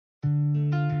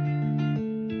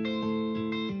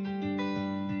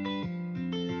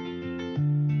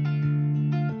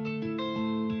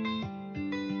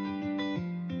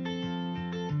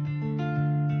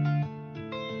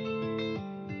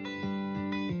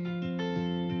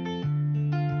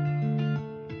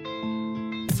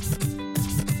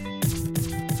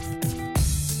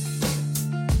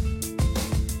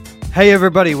Hey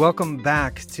everybody, welcome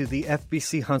back to the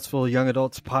FBC Huntsville Young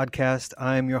Adults Podcast.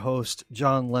 I am your host,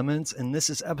 John Lemons, and this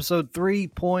is episode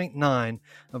 3.9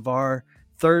 of our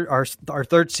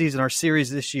third season, our series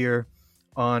this year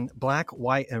on Black,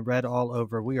 White, and Red All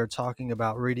Over. We are talking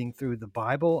about reading through the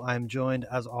Bible. I'm joined,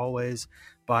 as always,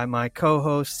 by my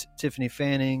co-hosts, Tiffany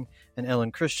Fanning and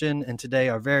Ellen Christian, and today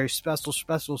our very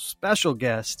special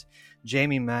guest,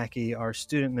 Jamie Mackey, our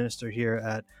student minister here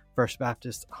at First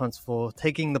Baptist Huntsville,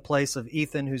 taking the place of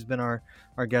Ethan, who's been our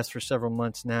guest for several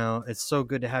months now. It's so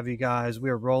good to have you guys. We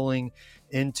are rolling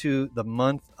into the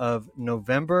month of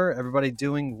November. Everybody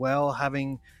doing well,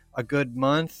 having a good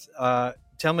month.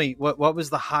 Tell me, what was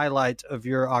the highlight of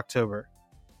your October?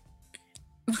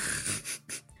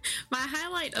 My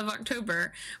highlight of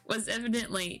October was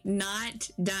evidently not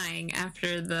dying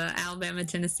after the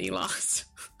Alabama-Tennessee loss.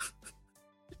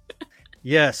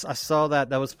 Yes, I saw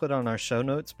that. That was put on our show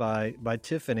notes by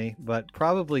Tiffany, but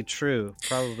probably true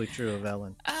of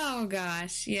Ellen. Oh,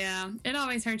 gosh, yeah. It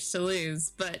always hurts to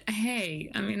lose, but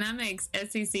hey, I mean, that makes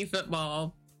SEC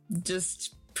football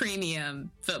just premium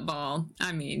football.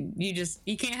 I mean, you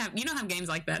don't have games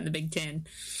like that in the Big Ten.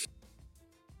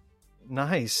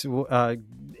 Nice.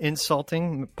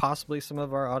 Insulting possibly some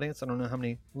of our audience. I don't know how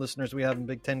many listeners we have in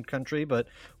Big Ten country, but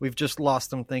we've just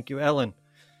lost them. Thank you, Ellen.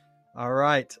 All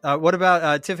right. What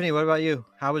about Tiffany? What about you?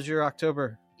 How was your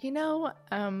October? You know,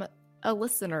 a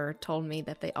listener told me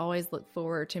that they always look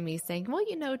forward to me saying, well,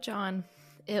 you know, John,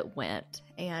 it went.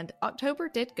 And October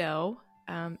did go.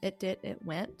 It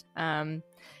went.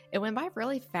 It went by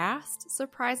really fast,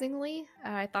 surprisingly.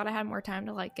 I thought I had more time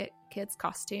to get kids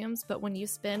costumes, but when you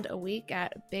spend a week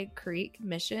at Big Creek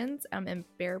Missions in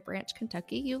Bear Branch,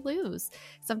 Kentucky, you lose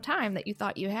some time that you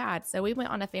thought you had. So we went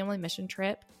on a family mission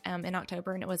trip in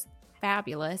October, and it was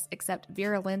fabulous, except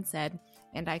Vera Lynn said,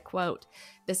 and I quote,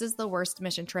 "This is the worst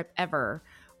mission trip ever,"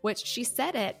 which she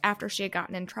said it after she had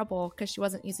gotten in trouble because she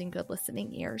wasn't using good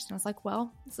listening ears. And I was like,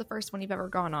 well, it's the first one you've ever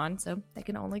gone on, so they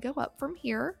can only go up from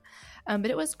here.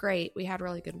 But it was great. We had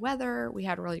really good weather. We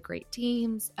had really great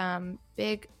teams.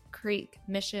 Big Creek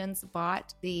Missions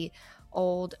bought the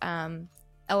old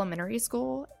elementary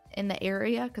school in the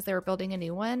area because they were building a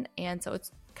new one. And so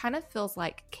it's kind of feels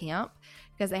like camp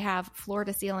because they have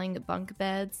floor-to-ceiling bunk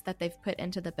beds that they've put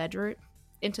into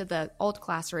the old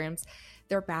classrooms.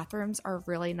 Their bathrooms are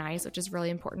really nice, which is really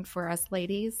important for us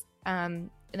ladies. And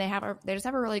they just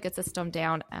have a really good system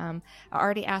down. I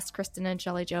already asked Kristen and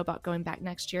Shelly Joe about going back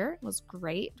next year. It was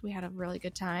great. We had a really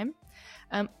good time.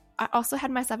 I also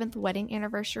had my 7th wedding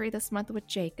anniversary this month with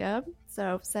Jacob.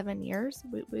 So 7 years,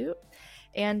 woot woot.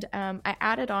 And I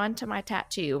added on to my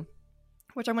tattoo,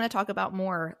 which I'm going to talk about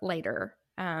more later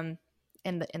in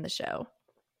the show.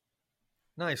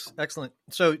 Nice. Excellent.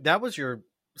 So that was your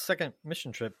second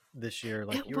mission trip this year.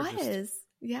 Were just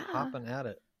hopping at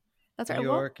it. That's right. New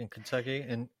York and Kentucky,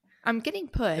 and I'm getting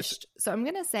pushed. So I'm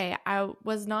going to say I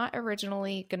was not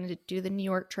originally going to do the New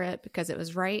York trip because it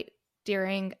was right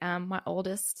during my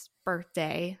oldest's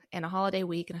birthday and a holiday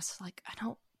week. And I was like, I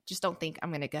don't think I'm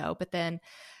going to go. But then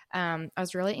I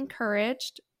was really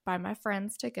encouraged by my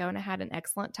friends to go, and I had an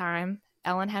excellent time.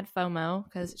 Ellen had FOMO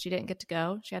because she didn't get to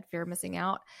go. She had fear of missing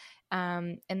out.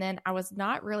 And then I was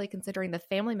not really considering the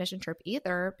family mission trip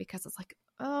either because it's like,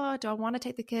 oh, do I want to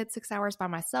take the kids 6 hours by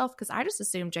myself? Because I just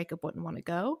assumed Jacob wouldn't want to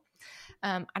go.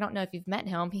 I don't know if you've met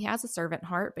him. He has a servant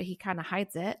heart, but he kind of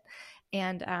hides it.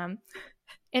 And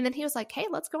then he was like, hey,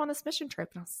 let's go on this mission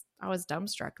trip. And I was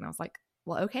dumbstruck. And I was like,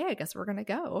 well, okay, I guess we're going to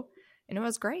go. And it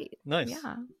was great. Nice.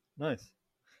 Yeah. Nice.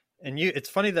 And it's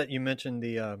funny that you mentioned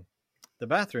the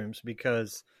bathrooms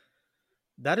because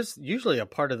that is usually a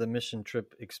part of the mission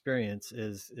trip experience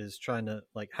is trying to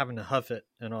having to huff it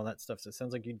and all that stuff. So it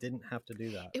sounds like you didn't have to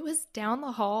do that. It was down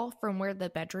the hall from where the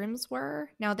bedrooms were.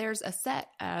 Now there's a set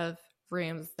of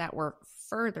rooms that were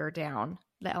further down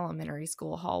the elementary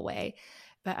school hallway,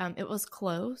 but it was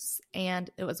close and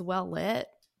it was well lit.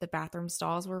 The bathroom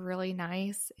stalls were really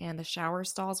nice and the shower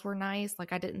stalls were nice.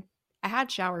 I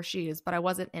had shower shoes, but I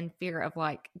wasn't in fear of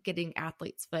getting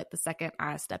athlete's foot the second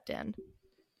I stepped in.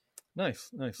 Nice.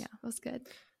 Yeah, it was good.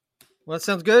 Well, that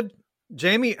sounds good.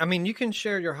 Jamie, I mean, you can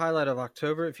share your highlight of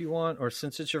October if you want, or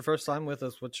since it's your first time with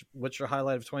us, what's your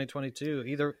highlight of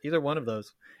 2022? Either one of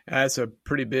those. That's a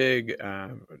pretty big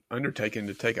undertaking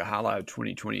to take a highlight of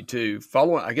 2022.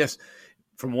 Following, I guess,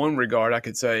 from one regard, I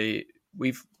could say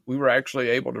we were actually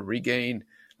able to regain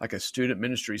a student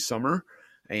ministry summer,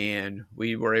 and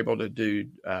we were able to do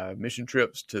mission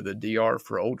trips to the DR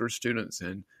for older students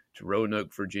and to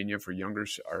Roanoke, Virginia for younger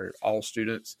or all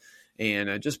students.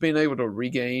 And just being able to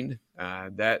regain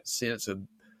that sense of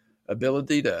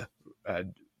ability to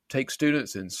take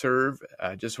students and serve,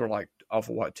 just sort of like off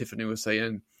of what Tiffany was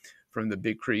saying from the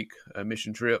Big Creek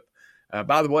mission trip.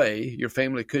 By the way, your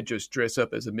family could just dress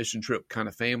up as a mission trip kind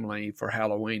of family for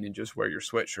Halloween and just wear your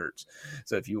sweatshirts.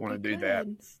 So if you want to do that,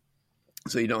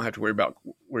 so you don't have to worry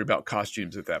about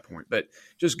costumes at that point. But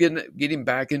just getting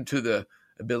back into the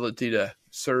ability to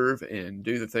serve and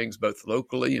do the things both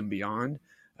locally and beyond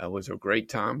was a great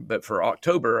time. But for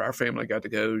October, our family got to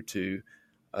go to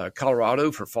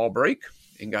Colorado for fall break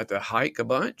and got to hike a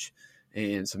bunch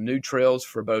and some new trails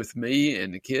for both me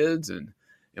and the kids. And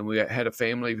we had a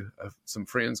family of some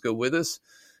friends go with us.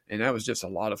 And that was just a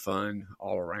lot of fun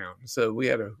all around. So we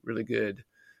had a really good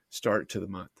start to the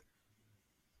month.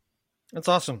 That's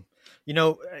awesome.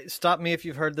 Stop me if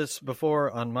you've heard this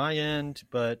before on my end,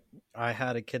 but I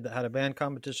had a kid that had a band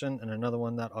competition and another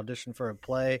one that auditioned for a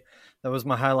play. That was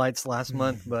my highlights last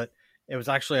month, but it was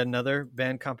actually another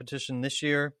band competition this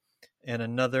year and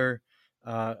another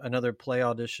play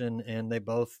audition. And they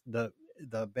both, the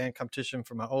band competition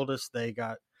for my oldest, they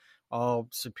got all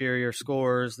superior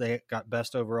scores. They got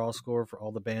best overall score for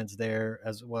all the bands there,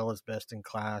 as well as best in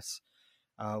class.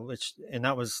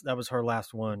 That was her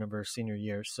last one of her senior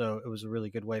year. So it was a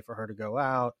really good way for her to go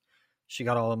out. She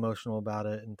got all emotional about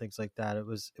it and things like that. It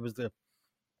was the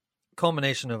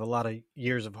culmination of a lot of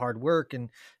years of hard work and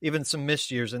even some missed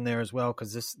years in there as well.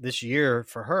 Cause this year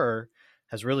for her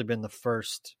has really been the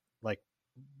first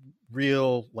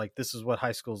real, this is what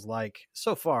high school's like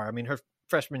so far. I mean, her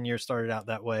freshman year started out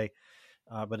that way,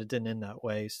 but it didn't end that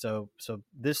way. So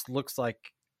this looks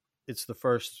like it's the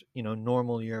first,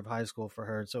 normal year of high school for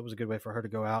her. So it was a good way for her to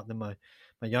go out. And then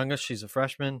my youngest, she's a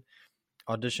freshman,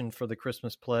 auditioned for the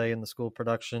Christmas play in the school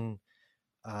production,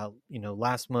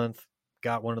 last month,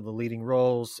 got one of the leading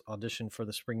roles, auditioned for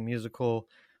the spring musical,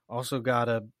 also got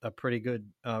a pretty good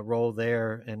role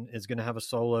there and is going to have a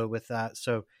solo with that.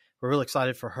 So we're really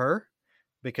excited for her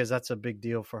because that's a big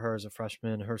deal for her as a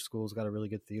freshman. Her school's got a really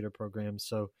good theater program.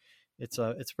 So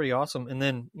it's pretty awesome. And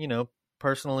then,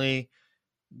 personally,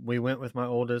 we went with my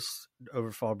oldest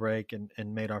over fall break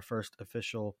and made our first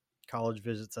official college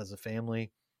visits as a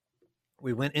family.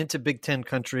 We went into Big Ten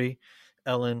country,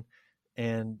 Ellen,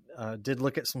 and did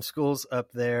look at some schools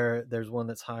up there. There's one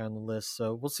that's high on the list.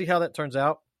 So we'll see how that turns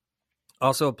out.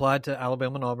 Also applied to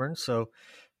Alabama and Auburn. So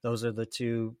those are the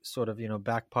two sort of,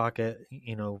 back pocket,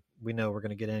 we know we're going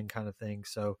to get in kind of thing.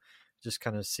 So just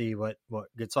kind of see what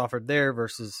gets offered there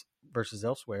versus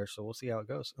elsewhere. So we'll see how it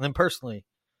goes. And then personally,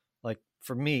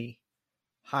 for me,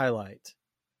 highlight,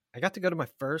 I got to go to my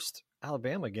first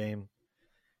Alabama game.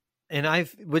 And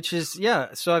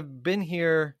so I've been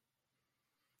here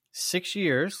 6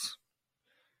 years.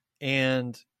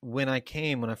 And when I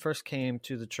first came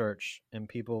to the church and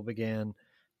people began,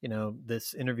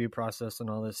 this interview process and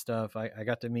all this stuff, I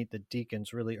got to meet the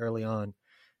deacons really early on.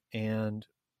 And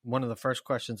one of the first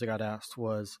questions I got asked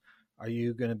was, are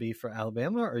you going to be for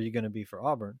Alabama or are you going to be for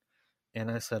Auburn? And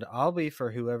I said, I'll be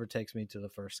for whoever takes me to the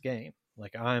first game.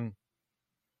 I'm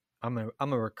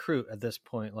a recruit at this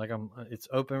point. It's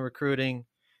open recruiting,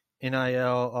 NIL,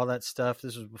 all that stuff.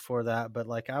 This was before that, but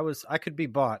I could be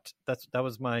bought. That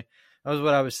was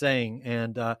what I was saying.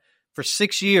 And for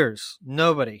 6 years,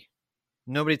 nobody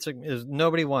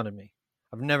wanted me.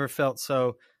 I've never felt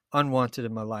so unwanted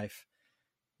in my life.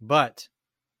 But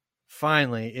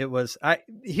finally, it was.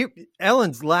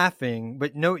 Ellen's laughing,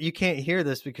 but no, you can't hear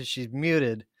this because she's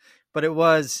muted. But it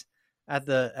was at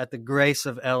the grace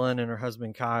of Ellen and her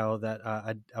husband Kyle that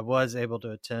I was able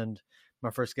to attend my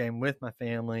first game with my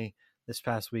family this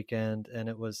past weekend, and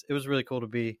it was really cool to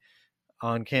be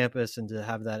on campus and to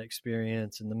have that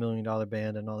experience and the $1 Million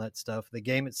Band and all that stuff. The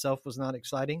game itself was not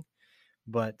exciting,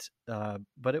 but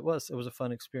it was a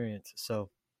fun experience. So.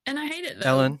 And I hate it though,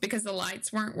 Ellen, because the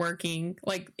lights weren't working.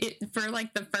 For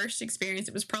the first experience,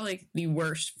 it was probably the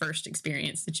worst first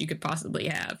experience that you could possibly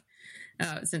have.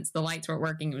 Since the lights weren't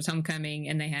working, it was homecoming,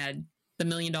 and they had the $1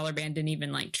 Million Band didn't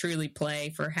even truly play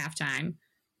for halftime.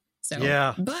 So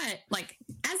yeah, but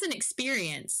as an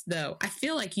experience though, I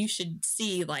feel like you should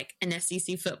see an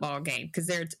SEC football game because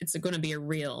it's going to be a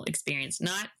real experience.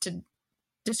 Not to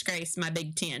disgrace my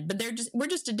Big Ten, but we're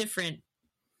just a different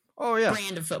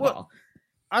brand of football. Well,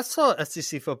 I saw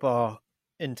SEC football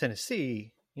in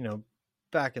Tennessee,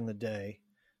 back in the day.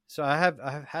 So I have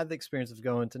had the experience of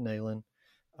going to Neyland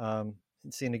and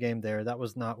seeing a game there. That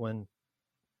was not when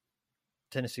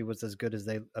Tennessee was as good as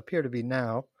they appear to be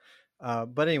now.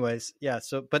 But anyways, yeah.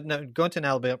 So, but no, going to an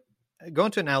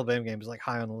Alabama game is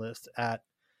high on the list at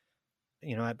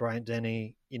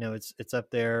Bryant-Denny. It's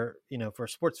up there. For a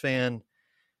sports fan,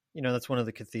 that's one of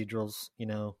the cathedrals.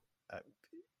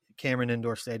 Cameron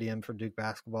Indoor Stadium for Duke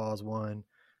basketball is one.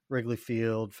 Wrigley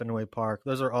Field, Fenway Park.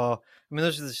 Those are all, I mean,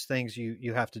 those are just things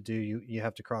you have to do. You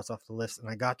have to cross off the list, and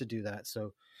I got to do that.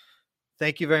 So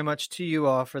thank you very much to you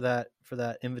all for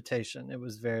that invitation. It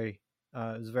was very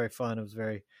fun. It was a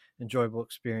very enjoyable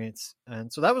experience.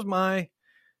 And so that was my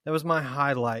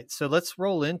highlight. So let's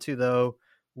roll into, though,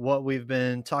 what we've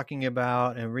been talking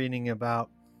about and reading about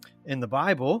in the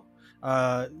Bible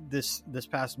this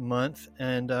past month.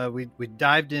 And we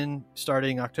dived in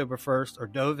starting October 1st, or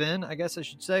dove in, I guess I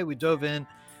should say. We dove in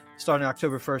starting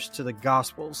October 1st to the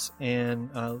Gospels and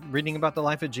reading about the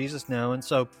life of Jesus now. And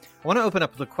so I want to open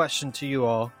up the question to you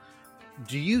all.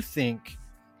 Do you think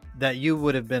that you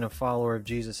would have been a follower of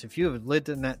Jesus if you had lived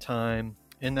in that time,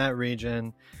 in that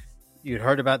region? You'd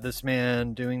heard about this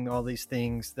man doing all these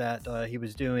things that he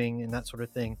was doing and that sort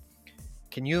of thing.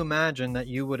 Can you imagine that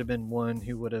you would have been one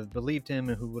who would have believed him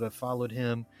and who would have followed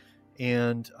him?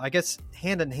 And I guess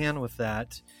hand in hand with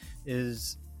that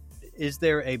is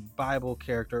there a Bible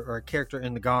character or a character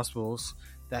in the Gospels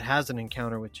that has an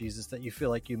encounter with Jesus that you feel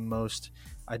like you most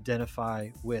identify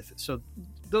with? So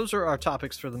those are our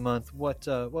topics for the month. What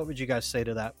would you guys say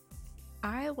to that?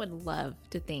 I would love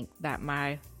to think that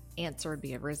my answer would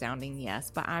be a resounding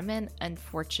yes, but I'm an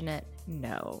unfortunate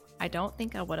no. I don't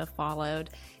think I would have followed.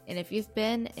 And if you've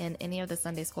been in any of the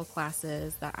Sunday school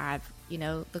classes that I've,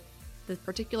 the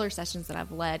particular sessions that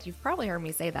I've led, you've probably heard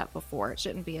me say that before. It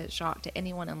shouldn't be a shock to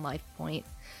anyone in Life Point.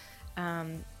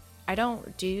 I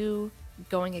don't do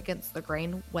going against the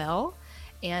grain well,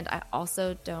 and I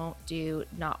also don't do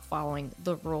not following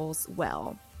the rules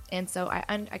well. And so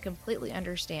I completely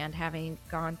understand, having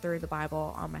gone through the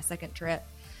Bible on my second trip,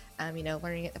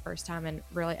 learning it the first time and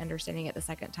really understanding it the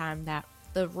second time, that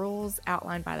the rules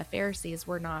outlined by the Pharisees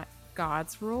were not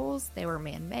God's rules. They were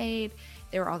man-made.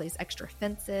 There were all these extra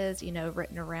fences,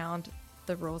 written around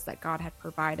the rules that God had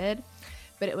provided.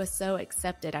 But it was so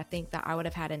accepted, I think, that I would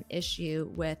have had an issue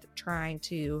with trying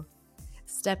to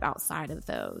step outside of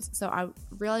those. So I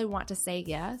really want to say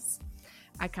yes.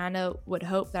 I kind of would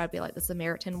hope that I'd be like the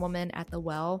Samaritan woman at the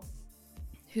well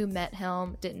who met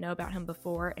him, didn't know about him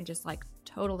before, and just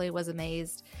totally was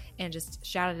amazed and just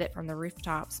shouted it from the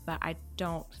rooftops. But I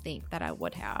don't think that I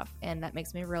would have. And that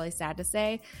makes me really sad to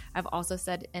say. I've also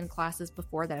said in classes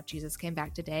before that if Jesus came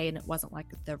back today and it wasn't like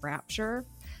the rapture,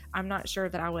 I'm not sure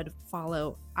that I would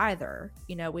follow either.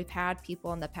 We've had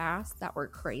people in the past that were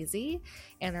crazy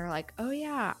and they're like, oh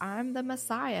yeah, I'm the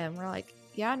Messiah. And we're like,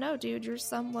 yeah, no, dude, you're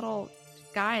some little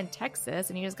guy in Texas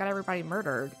and you just got everybody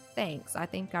murdered. Thanks. I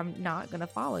think I'm not going to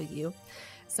follow you.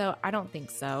 So I don't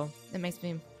think so. It makes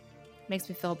me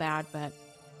feel bad, but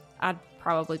I'd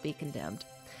probably be condemned.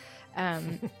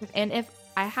 And if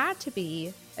I had to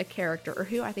be a character, or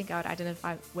who I think I would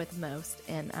identify with most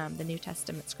in the New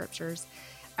Testament scriptures,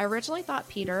 I originally thought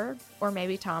Peter or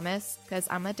maybe Thomas, because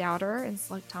I'm a doubter, and it's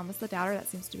like Thomas the doubter, that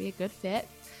seems to be a good fit.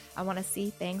 I want to see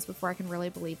things before I can really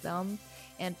believe them.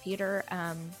 And Peter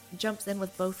jumps in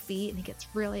with both feet and he gets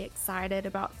really excited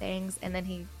about things. And then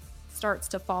he starts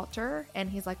to falter and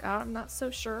he's like, oh, I'm not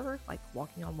so sure. Like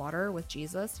walking on water with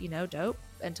Jesus, dope,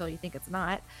 until you think it's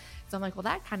not. So I'm like, well,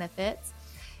 that kind of fits.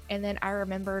 And then I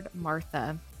remembered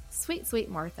Martha, sweet, sweet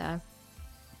Martha,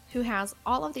 who has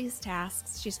all of these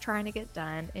tasks she's trying to get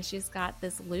done. And she's got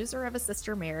this loser of a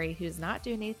sister Mary who's not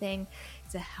doing anything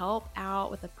to help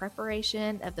out with the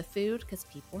preparation of the food, because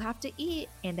people have to eat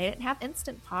and they didn't have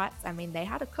Instant Pots. I mean, they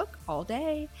had to cook all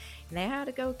day and they had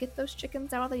to go get those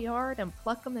chickens out of the yard and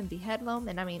pluck them and behead them.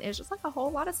 And I mean, it's just like a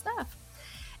whole lot of stuff.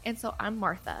 And so I'm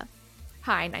Martha.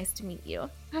 Hi, nice to meet you.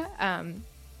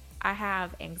 I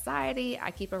have anxiety.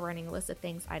 I keep a running list of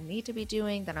things I need to be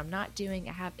doing that I'm not doing.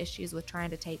 I have issues with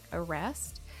trying to take a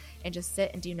rest and just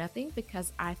sit and do nothing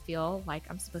because I feel like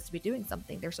I'm supposed to be doing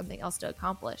something. There's something else to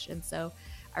accomplish. And so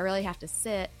I really have to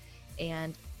sit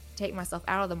and take myself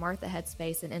out of the Martha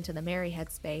headspace and into the Mary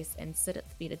headspace and sit at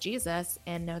the feet of Jesus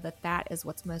and know that that is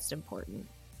what's most important.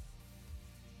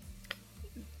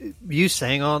 You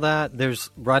saying all that, there's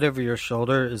right over your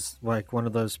shoulder is like one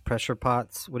of those pressure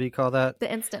pots. What do you call that?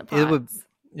 The Instant Pots. It would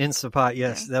Instant Pot.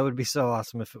 Yes, Yeah. That would be so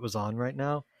awesome if it was on right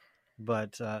now.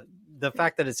 But the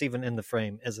fact that it's even in the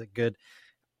frame is a good,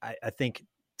 I think,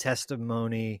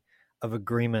 testimony of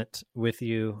agreement with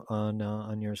you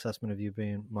on your assessment of you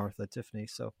being Martha, Tiffany.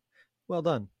 So well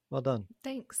done. Well done.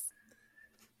 Thanks.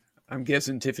 I'm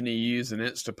guessing, Tiffany, you use an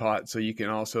Instapot so you can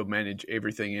also manage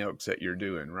everything else that you're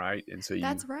doing, right? And so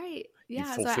That's right. you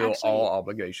Yeah. fulfill all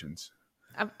obligations.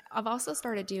 I've also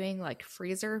started doing like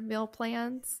freezer meal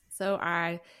plans. So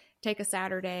I take a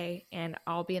Saturday and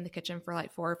I'll be in the kitchen for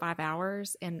like 4 or 5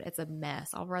 hours and it's a mess.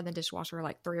 I'll run the dishwasher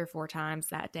like 3 or 4 times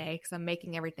that day because I'm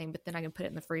making everything, but then I can put it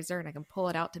in the freezer and I can pull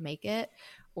it out to make it,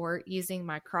 or using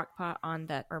my crock pot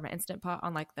or my Instant Pot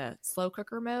on like the slow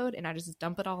cooker mode, and I just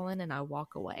dump it all in and I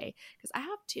walk away because I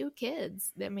have 2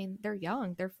 kids. I mean, they're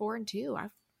young. They're 4 and 2.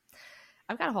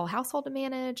 I've got a whole household to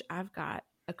manage. I've got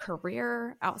a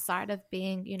career outside of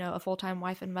being, a full-time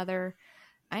wife and mother.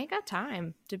 I ain't got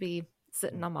time to be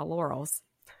sitting on my laurels.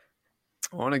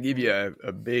 I want to give you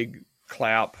a big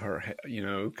clap or,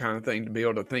 kind of thing to be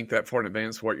able to think that far in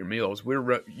advance what your meals.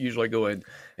 We're usually going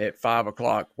at 5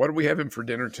 o'clock. What are we having for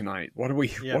dinner tonight? What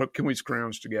can we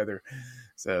scrounge together?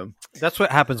 So that's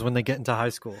what happens when they get into high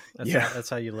school. That's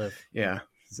how you live. Yeah.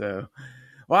 So,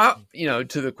 well,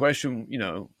 to the question,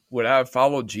 would I have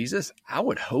followed Jesus? I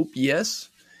would hope yes.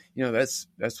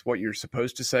 That's what you're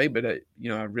supposed to say. But I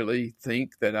really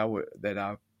think that I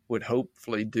would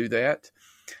hopefully do that.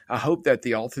 I hope that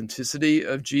the authenticity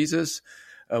of Jesus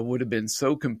would have been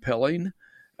so compelling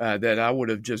that I would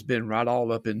have just been right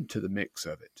all up into the mix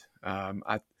of it.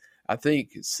 I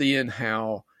think seeing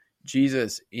how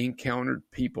Jesus encountered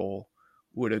people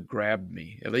would have grabbed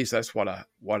me. At least that's what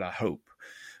I hope.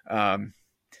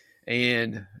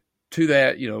 And to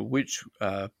that, which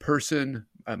person,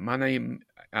 my name,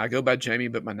 I go by Jamie,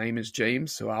 but my name is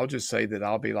James. So I'll just say that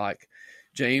I'll be like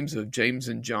James of James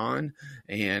and John.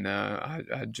 And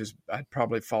I'd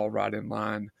probably fall right in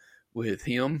line with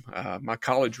him. My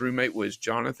college roommate was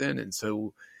Jonathan. And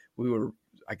so we were,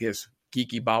 I guess,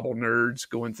 geeky Bible nerds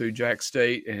going through Jack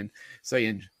State and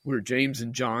saying we're James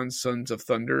and John, sons of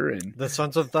thunder, and the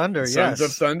sons of thunder. Sons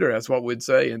of thunder. That's what we'd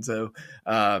say. And so,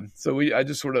 I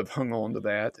just sort of hung on to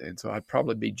that. And so I'd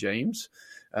probably be James.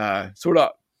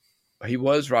 He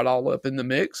was right all up in the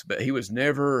mix, but he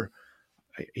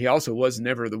also was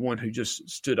never the one who just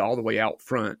stood all the way out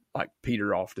front like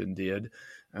Peter often did.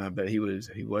 But he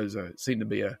seemed to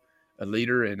be a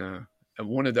leader and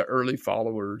one of the early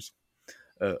followers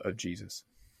of Jesus.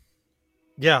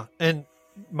 Yeah. And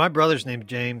my brother's named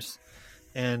James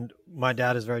and my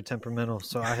dad is very temperamental.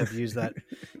 So I have used that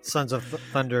Sons of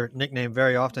Thunder nickname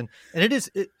very often. And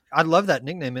I love that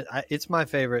nickname. It's my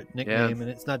favorite nickname. Yeah. And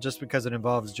it's not just because it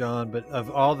involves John, but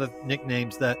of all the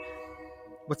nicknames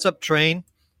what's up, train?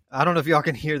 I don't know if y'all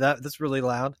can hear that. That's really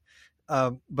loud.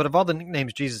 But of all the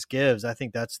nicknames Jesus gives, I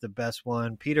think that's the best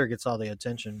one. Peter gets all the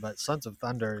attention, but Sons of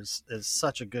Thunder is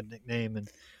such a good nickname. And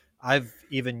I've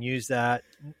even used that.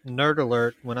 Nerd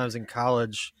alert, when I was in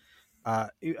college,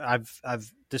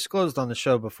 I've disclosed on the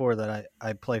show before that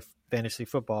I play fantasy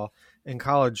football. In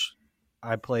college,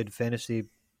 I played fantasy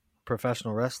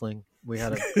professional wrestling. We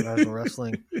had a professional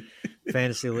wrestling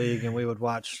fantasy league, and we would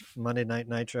watch Monday Night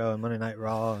Nitro and Monday Night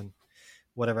Raw, and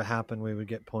whatever happened, we would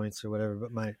get points or whatever.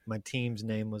 But my team's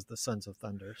name was the Sons of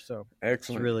Thunder. So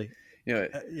excellent. It's really...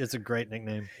 it's a great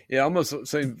nickname. Yeah, almost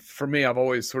same for me. I've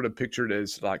always sort of pictured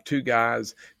as like 2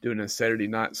 guys doing a Saturday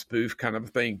night spoof kind of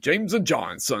thing. James and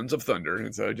John, Sons of Thunder,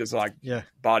 and so just like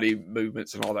body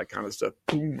movements and all that kind of stuff,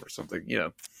 boom or something. Yeah.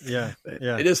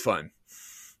 It is fun.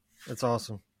 It's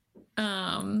awesome.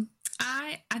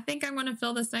 I think I'm going to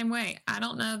feel the same way. I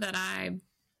don't know that I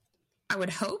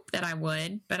would hope that I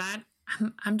would, but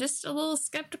I'm just a little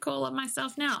skeptical of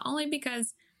myself now, only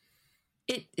because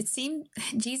it seemed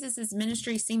Jesus's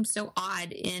ministry seems so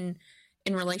odd in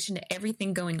relation to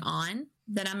everything going on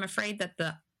that I'm afraid that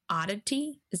the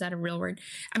oddity, is that a real word?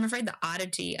 I'm afraid the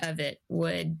oddity of it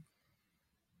would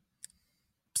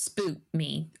spook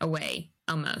me away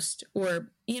almost, or,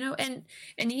 and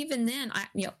even then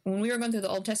when we were going through the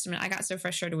Old Testament, I got so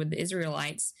frustrated with the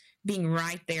Israelites being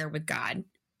right there with God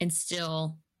and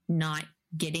still not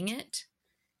getting it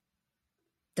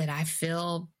that I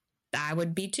feel I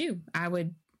would be too. I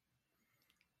would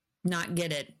not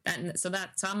get it. So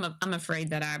I'm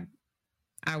afraid that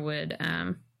I would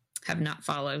have not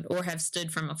followed or have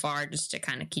stood from afar just to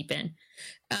kind of keep in.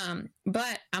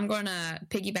 But I'm going to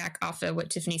piggyback off of what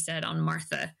Tiffany said on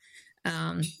Martha.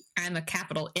 I'm a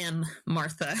capital M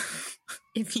Martha,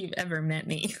 if you've ever met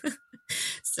me.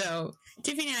 So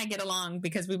Tiffany and I get along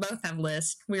because we both have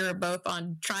lists. We were both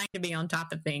trying to be on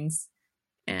top of things.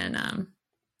 And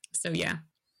so, yeah.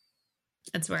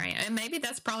 That's where I am. And maybe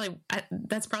that's probably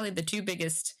the 2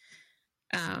 biggest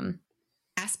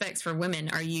aspects for women.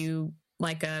 Are you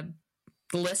like a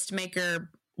list maker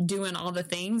doing all the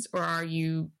things, or are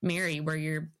you Mary where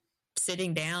you're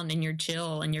sitting down and you're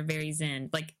chill and you're very zen?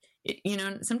 Like,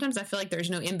 sometimes I feel like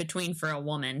there's no in between for a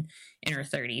woman in her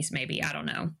 30s, maybe, I don't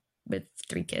know, with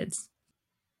 3 kids.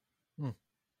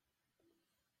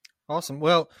 Awesome.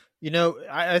 Well,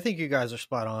 I think you guys are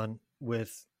spot on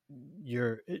with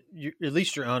at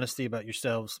least your honesty about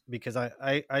yourselves, because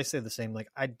I say the same. Like,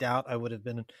 I doubt I would have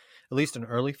been at least an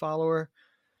early follower.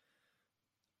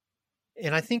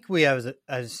 And I think we have,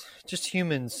 as just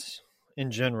humans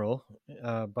in general,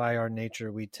 by our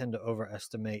nature, we tend to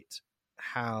overestimate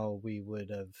how we would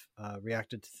have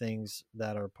reacted to things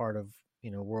that are part of,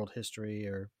 world history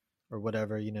or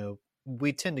whatever.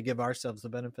 We tend to give ourselves the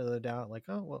benefit of the doubt, like,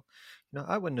 oh, well,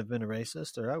 I wouldn't have been a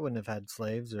racist, or I wouldn't have had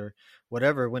slaves or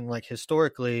whatever, when, like,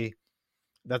 historically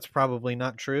that's probably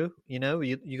not true.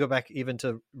 You go back even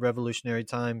to revolutionary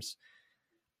times,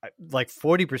 like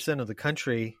 40% of the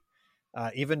country,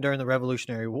 even during the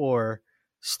Revolutionary War,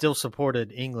 still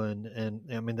supported England. And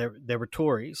I mean, they were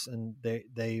Tories, and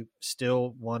they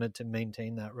still wanted to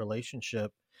maintain that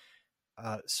relationship.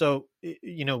 So,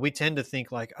 we tend to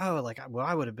think like, oh, like, well,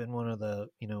 I would have been one of the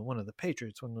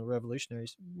patriots, one of the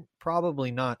revolutionaries.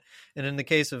 Probably not. And in the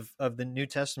case of the New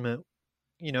Testament,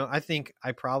 I think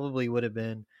I probably would have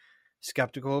been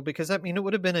skeptical, because it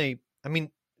would have been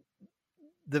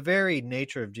the very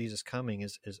nature of Jesus coming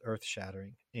is earth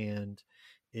shattering and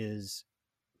is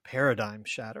paradigm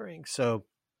shattering. So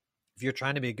if you're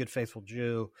trying to be a good, faithful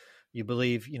Jew, you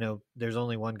believe, there's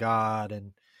only one God,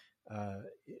 and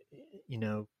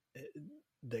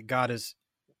that God is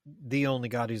the only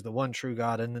God, he's the one true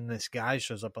God. And then this guy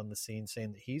shows up on the scene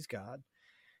saying that he's God.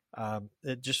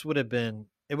 It would have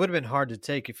been hard to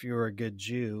take if you were a good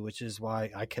Jew, which is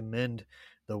why I commend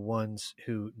the ones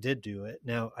who did do it.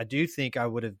 Now, I do think I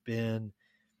would have been,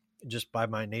 just by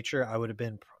my nature, I would have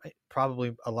been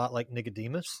probably a lot like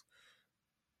Nicodemus.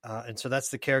 And so that's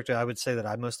the character I would say that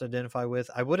I most identify with.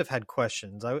 I would have had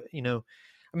questions.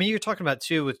 You're talking about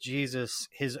too, with Jesus,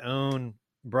 his own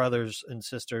brothers and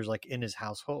sisters, like in his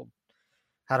household,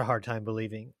 had a hard time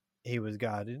believing he was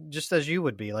God, just as you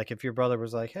would be. Like, if your brother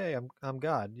was like, "Hey, I'm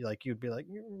God," like, you'd be like,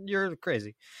 "You're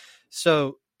crazy."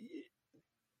 So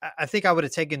I think I would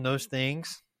have taken those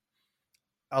things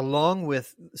along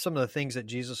with some of the things that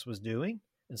Jesus was doing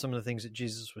and some of the things that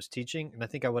Jesus was teaching. And I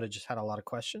think I would have just had a lot of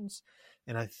questions.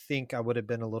 And I think I would have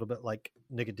been a little bit like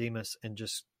Nicodemus, and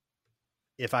just,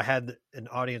 if I had an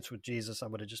audience with Jesus, I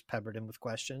would have just peppered him with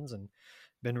questions and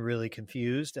been really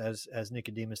confused, as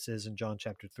Nicodemus is in John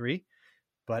chapter 3.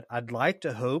 But I'd like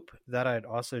to hope that I'd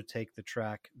also take the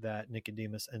track that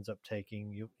Nicodemus ends up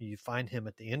taking. You find him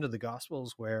at the end of the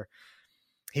Gospels, where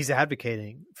he's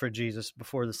advocating for Jesus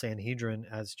before the Sanhedrin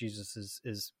as Jesus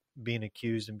is being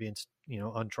accused and being,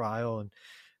 on trial. And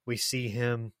we see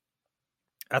him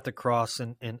at the cross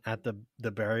and at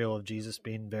the burial of Jesus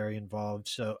being very involved.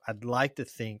 So I'd like to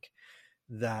think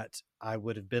that I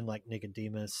would have been like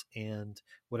Nicodemus and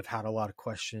would have had a lot of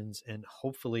questions, and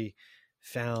hopefully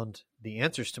found the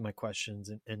answers to my questions,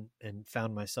 and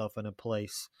found myself in a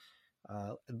place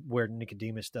where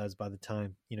Nicodemus does by the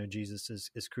time, Jesus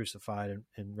is crucified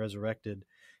and resurrected.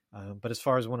 But as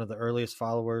far as one of the earliest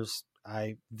followers,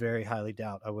 I very highly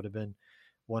doubt I would have been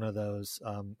one of those.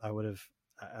 I would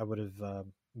have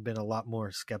been a lot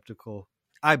more skeptical,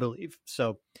 I believe.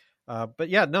 So, but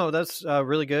yeah, no, that's a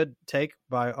really good take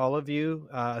by all of you.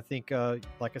 I think,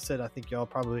 like I said, I think y'all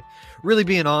probably really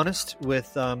being honest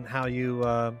with how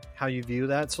you view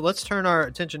that. So let's turn our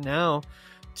attention now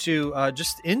to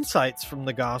just insights from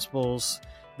the Gospels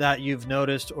that you've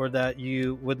noticed or that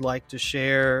you would like to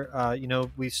share.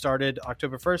 We started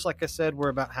October 1st, like I said, we're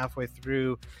about halfway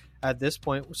through at this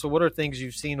point. So what are things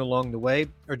you've seen along the way?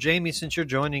 Or Jamie, since you're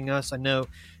joining us, I know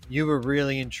you were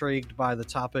really intrigued by the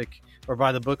topic, or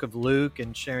by the book of Luke,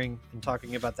 and sharing and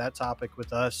talking about that topic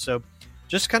with us. So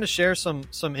just kind of share some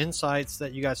insights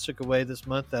that you guys took away this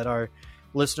month that our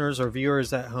listeners or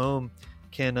viewers at home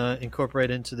can incorporate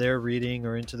into their reading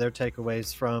or into their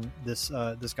takeaways from this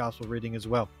gospel reading as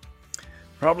well.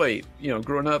 Probably,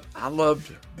 growing up, I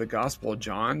loved the Gospel of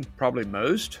John probably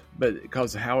most, but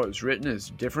because of how it was written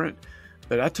is different.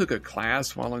 But I took a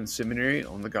class while in seminary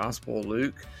on the Gospel of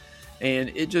Luke, and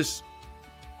it just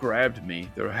grabbed me,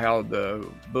 how the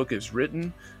book is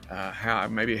written, how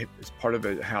maybe it's part of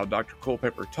it, how Dr.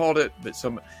 Culpepper taught it, but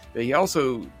he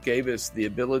also gave us the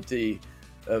ability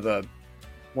of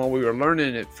while we were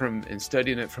learning it and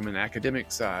studying it from an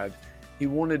academic side, he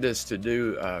wanted us to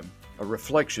do a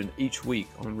reflection each week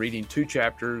on reading 2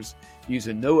 chapters,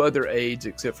 using no other aids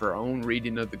except for our own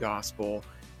reading of the gospel,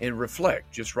 and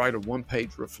just write a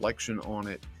 1-page reflection on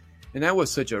it. And that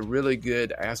was such a really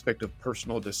good aspect of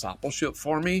personal discipleship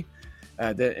for me.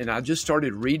 And I just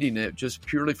started reading it just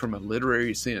purely from a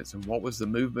literary sense, and what was the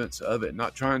movements of it,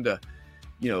 not trying to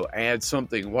add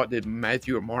something. What did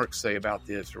Matthew or Mark say about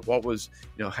this? Or what was,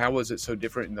 how was it so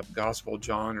different in the Gospel of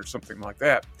John or something like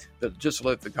that? But just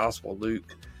let the Gospel of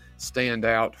Luke stand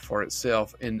out for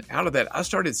itself. And out of that, I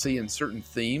started seeing certain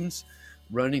themes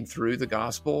running through the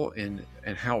gospel, and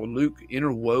how Luke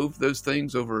interwove those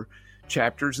things over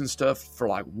chapters and stuff. For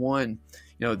like one,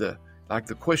 the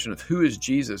question of who is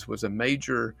Jesus was a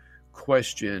major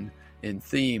question and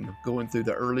theme going through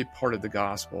the early part of the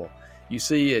gospel. You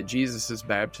see at Jesus's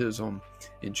baptism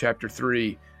in chapter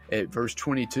 3 at verse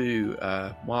 22,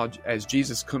 as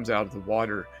Jesus comes out of the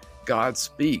water, God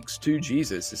speaks to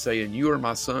Jesus saying, "You are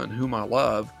my son whom I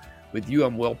love. With you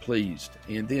I'm well pleased."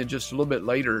 And then just a little bit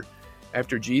later,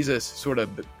 after Jesus sort of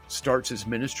starts his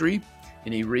ministry,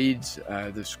 and he reads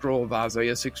the scroll of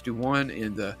Isaiah 61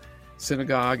 in the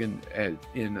synagogue in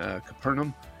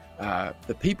Capernaum,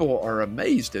 the people are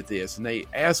amazed at this, and they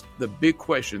ask the big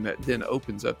question that then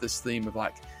opens up this theme of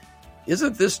like,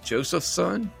 isn't this Joseph's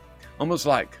son? Almost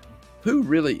like, who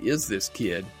really is this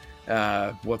kid?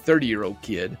 30-year-old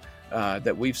kid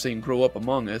that we've seen grow up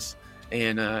among us.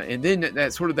 And then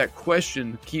that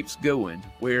question keeps going,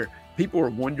 where people are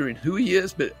wondering who he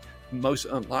is, but most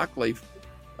unlikely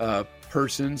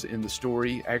persons in the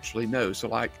story actually know. So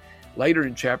like later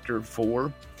in chapter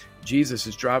 4, Jesus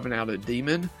is driving out a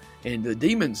demon, and the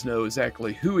demons know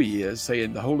exactly who he is,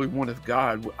 saying, "The Holy One of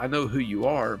God, I know who you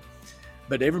are."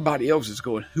 But everybody else is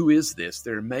going, "Who is this?"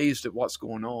 They're amazed at what's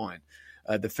going on.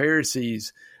 The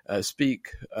Pharisees speak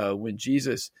when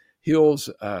Jesus tells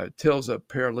a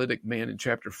paralytic man in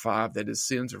chapter 5 that his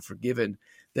sins are forgiven.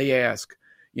 They ask,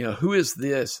 who is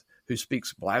this who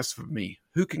speaks blasphemy?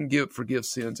 Who can forgive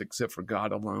sins except for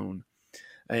God alone?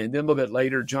 And then a little bit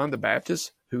later, John the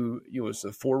Baptist, who was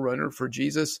the forerunner for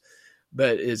Jesus,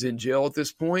 but is in jail at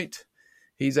this point,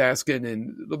 he's asking,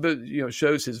 and a little bit,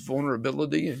 shows his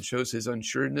vulnerability and shows his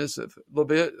unsureness a little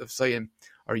bit of saying,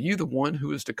 "Are you the one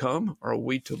who is to come, or are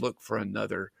we to look for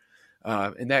another?"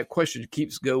 And that question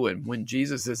keeps going. When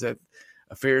Jesus is at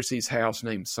a Pharisee's house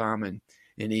named Simon,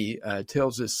 and he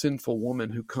tells this sinful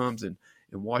woman who comes and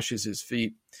washes his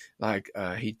feet,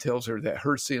 he tells her that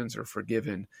her sins are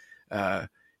forgiven.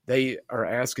 They are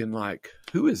asking,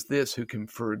 who is this who can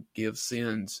forgive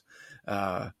sins?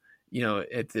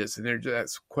 At this, and there's that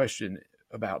question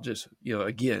about just,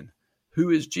 again, who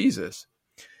is Jesus?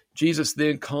 Jesus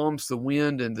then calms the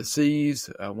wind and the seas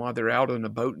while they're out on a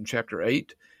boat in chapter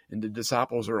 8, and the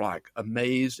disciples are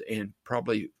amazed and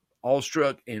probably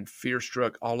awestruck and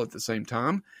fear-struck all at the same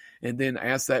time, and then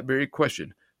ask that very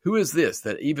question, who is this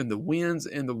that even the winds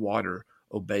and the water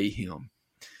obey him?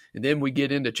 And then we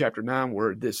get into chapter 9,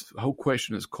 where this whole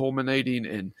question is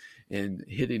culminating and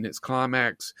hitting its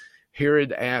climax.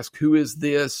 Herod asks, "Who is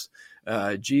this?"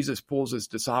 Jesus pulls his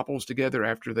disciples together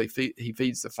after he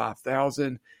feeds the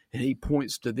 5,000, and he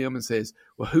points to them and says,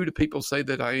 "Well, who do people say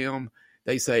that I am?"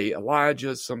 They say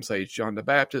Elijah, some say it's John the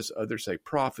Baptist, others say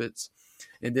prophets.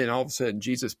 And then all of a sudden,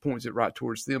 Jesus points it right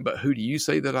towards them. "But who do you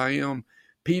say that I am?"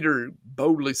 Peter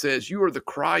boldly says, "You are the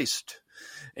Christ."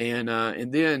 And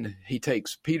then he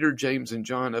takes Peter, James, and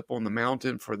John up on the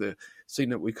mountain for the scene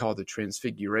that we call the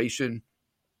Transfiguration.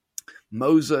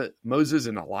 Moses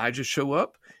and Elijah show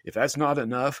up. If that's not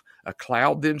enough, a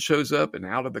cloud then shows up, and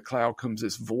out of the cloud comes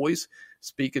this voice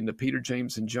speaking to Peter,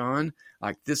 James, and John,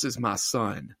 "This is my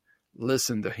son.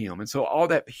 Listen to him." And so all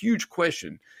that huge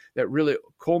question that really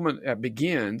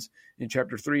begins in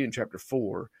chapter 3 and chapter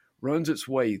 4 runs its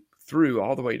way through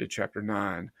all the way to chapter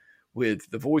 9, with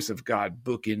the voice of God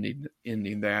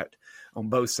ending that on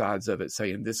both sides of it,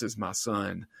 saying, "This is my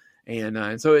son."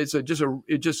 And so it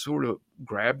just sort of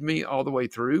grabbed me all the way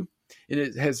through, and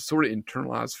it has sort of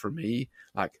internalized for me,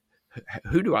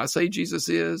 who do I say Jesus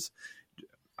is?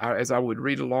 As I would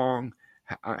read along,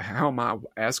 how am I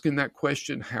asking that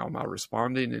question? How am I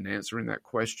responding and answering that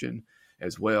question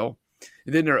as well?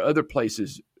 And then there are other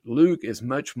places. Luke is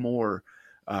much more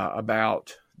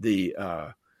about the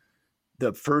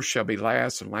first shall be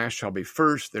last and last shall be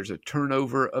first. There's a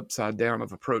turnover upside down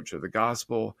of approach of the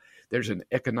gospel. There's an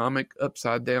economic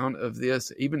upside down of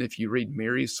this. Even if you read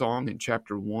Mary's song in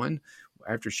chapter 1,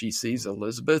 after she sees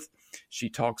Elizabeth, she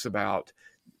talks about,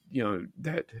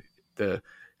 that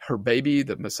her baby,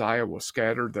 the Messiah, will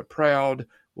scatter the proud,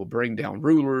 will bring down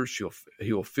rulers.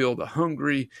 He'll fill the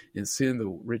hungry and send the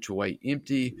rich away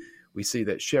empty. We see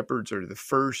that shepherds are the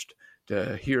first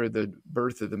to hear the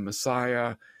birth of the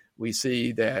Messiah. We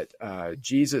see that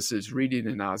Jesus is reading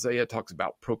in Isaiah, talks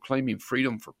about proclaiming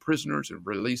freedom for prisoners and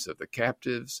release of the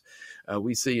captives.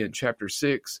 We see in chapter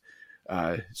 6,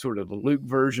 sort of the Luke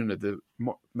version of the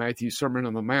Matthew Sermon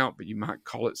on the Mount, but you might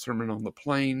call it Sermon on the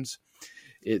Plains.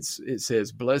 It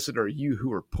says, "Blessed are you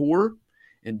who are poor,"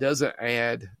 and doesn't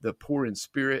add the poor in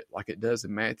spirit like it does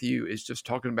in Matthew. It's just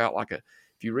talking about if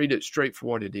you read it straight for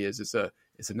what it is,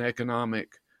 it's an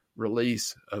economic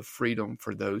release of freedom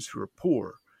for those who are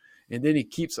poor. And then he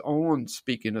keeps on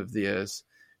speaking of this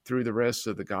through the rest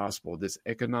of the gospel, this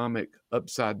economic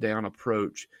upside down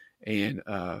approach and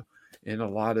a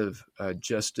lot of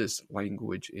justice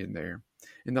language in there.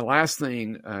 And the last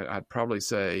thing I'd probably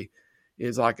say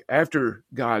is, like, after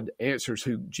God answers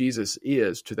who Jesus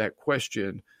is to that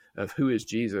question of who is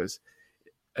Jesus,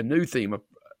 a new theme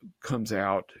comes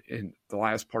out in the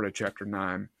last part of chapter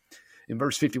 9. In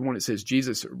verse 51, it says,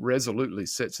 Jesus resolutely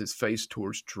sets his face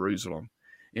towards Jerusalem.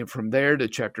 And from there to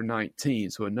chapter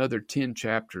 19, so another 10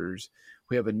 chapters,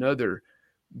 we have another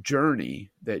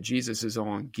journey that Jesus is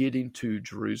on, getting to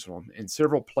Jerusalem. And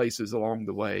several places along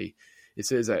the way, it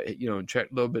says that, a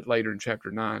little bit later in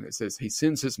chapter 9, it says he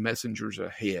sends his messengers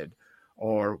ahead,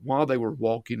 or while they were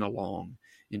walking along.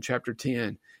 In chapter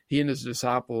 10, he and his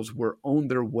disciples were on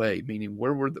their way, meaning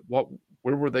where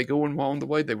were they going while on the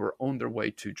way? They were on their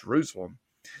way to Jerusalem.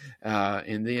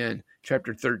 And then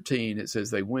chapter 13, it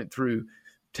says they went through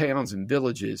towns and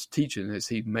villages teaching as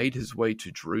he made his way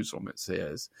to Jerusalem, it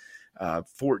says.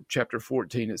 Chapter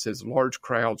 14, it says large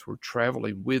crowds were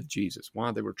traveling with Jesus.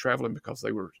 Why? They were traveling because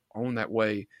they were on that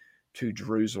way to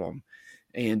Jerusalem.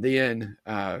 And then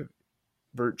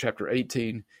chapter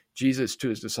 18, Jesus to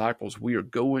his disciples, we are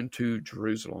going to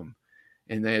Jerusalem.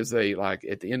 And as they, like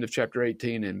at the end of chapter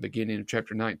 18 and beginning of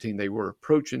chapter 19, they were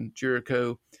approaching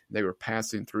Jericho. They were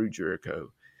passing through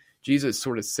Jericho. Jesus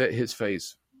sort of set his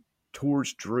face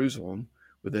towards Jerusalem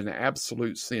with an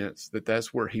absolute sense that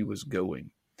that's where he was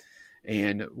going.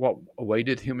 And what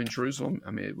awaited him in Jerusalem,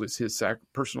 I mean, it was his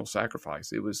personal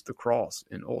sacrifice. It was the cross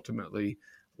and ultimately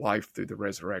life through the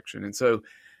resurrection. And so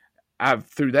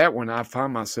through that one, I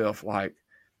find myself like,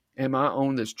 am I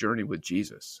on this journey with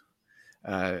Jesus?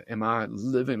 Am I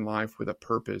living life with a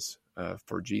purpose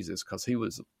for Jesus? Because he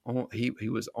was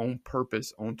on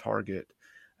purpose, on target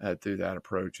through that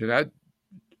approach. And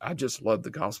I just love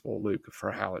the Gospel of Luke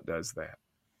for how it does that.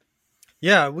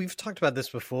 Yeah, we've talked about this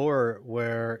before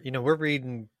where, we're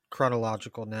reading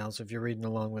chronological now. So if you're reading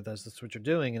along with us, that's what you're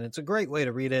doing. And it's a great way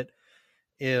to read it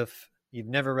if you've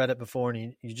never read it before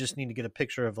and you just need to get a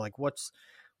picture of like what's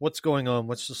going on,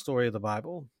 what's the story of the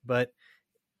Bible. But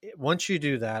once you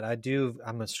do that,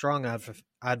 I'm a strong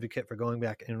advocate for going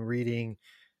back and reading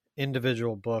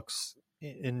individual books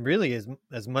and really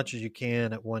as much as you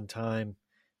can at one time.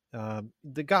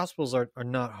 The Gospels are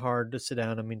not hard to sit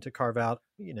down. I mean, to carve out,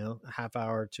 a half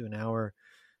hour to an hour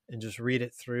and just read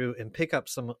it through and pick up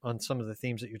on some of the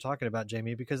themes that you're talking about,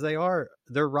 Jamie, because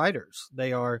they're writers. They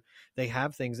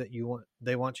have things that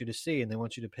they want you to see and they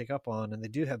want you to pick up on, and they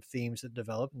do have themes that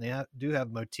develop and they do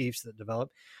have motifs that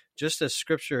develop, just as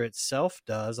Scripture itself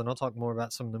does. And I'll talk more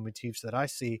about some of the motifs that I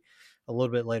see a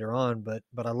little bit later on, but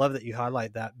I love that you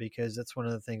highlight that, because that's one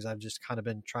of the things I've just kind of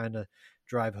been trying to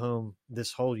drive home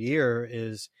this whole year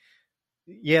is,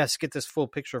 yes, get this full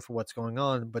picture for what's going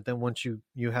on, but then once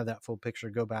you have that full picture,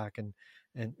 go back and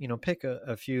pick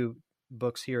a few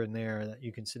books here and there that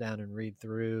you can sit down and read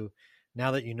through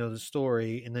now that you know the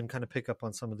story, and then kind of pick up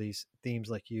on some of these themes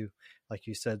like you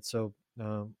said. So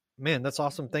man, that's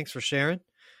awesome. Thanks for sharing.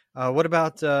 What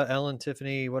about Ellen,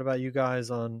 Tiffany? What about you guys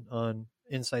on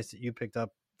insights that you picked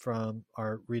up from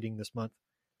our reading this month?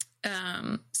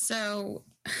 So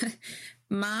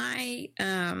my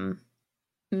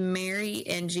Mary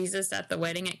and Jesus at the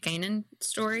wedding at Canaan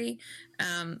story,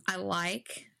 I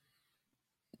like.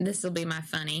 This will be my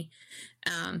funny,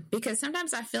 because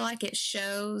sometimes I feel like it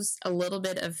shows a little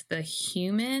bit of the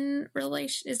human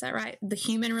relation. Is that right? The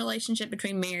human relationship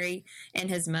between Mary and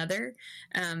his mother.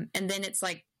 And then it's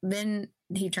like, then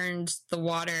he turns the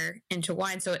water into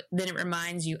wine. So then it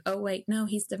reminds you, oh wait, no,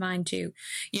 he's divine too.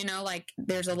 Like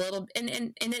there's a little,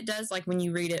 and it does, like when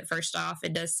you read it first off,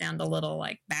 it does sound a little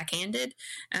like backhanded.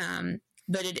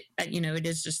 But it, it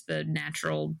is just the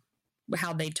natural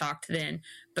how they talked then.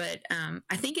 But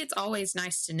I think it's always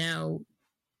nice to know,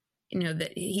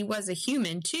 that he was a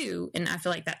human too. And I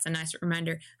feel like that's a nice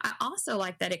reminder. I also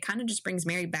like that it kind of just brings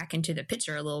Mary back into the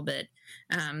picture a little bit.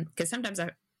 Because sometimes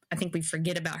I think we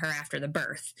forget about her after the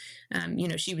birth.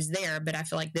 She was there, but I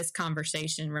feel like this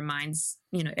conversation reminds,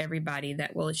 everybody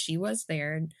that, well, she was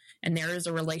there and there is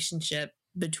a relationship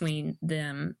between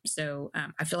them. So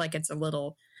I feel like it's a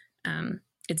little,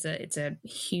 it's a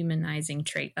humanizing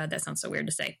trait. That sounds so weird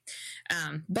to say.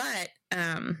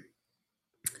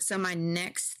 So my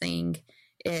next thing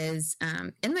is,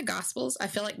 in the Gospels, I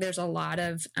feel like there's a lot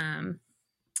of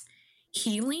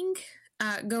healing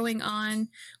going on,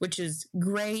 which is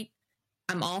great.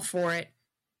 I'm all for it.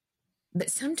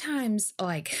 But sometimes,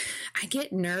 like, I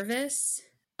get nervous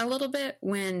a little bit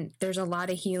when there's a lot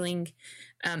of healing,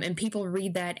 and people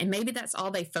read that, and maybe that's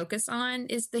all they focus on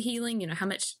is the healing, how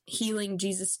much healing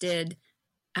Jesus did,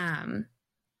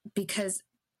 because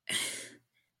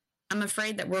I'm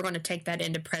afraid that we're going to take that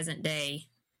into present day.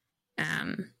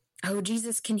 Oh,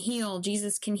 Jesus can heal.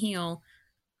 Jesus can heal.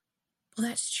 Well,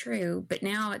 that's true. But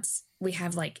now we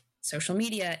have like social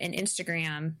media and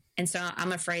Instagram. And so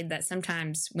I'm afraid that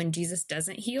sometimes when Jesus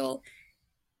doesn't heal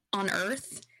on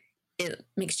earth, it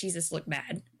makes Jesus look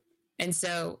bad. And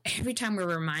so every time we're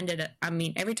reminded,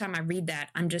 every time I read that,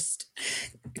 I'm just,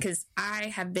 because I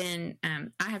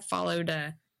have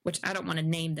followed which I don't want to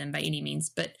name them by any means,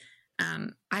 but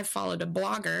I followed a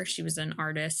blogger. She was an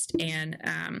artist, and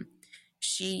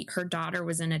her daughter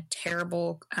was in a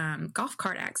terrible golf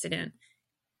cart accident,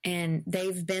 and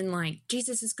they've been like,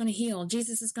 Jesus is going to heal.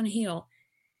 Jesus is going to heal.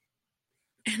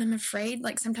 And I'm afraid,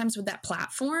 like, sometimes with that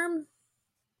platform,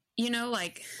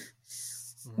 like,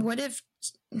 what if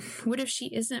she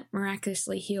isn't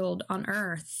miraculously healed on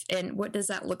earth? And what does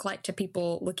that look like to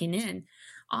people looking in?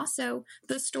 Also,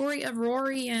 the story of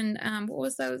Rory and what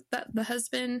was the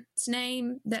husband's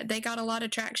name that they got a lot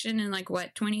of traction in, like,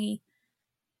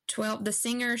 2012? The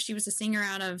singer, she was a singer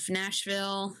out of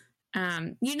Nashville.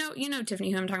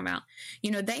 Tiffany, who I'm talking about.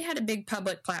 They had a big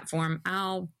public platform.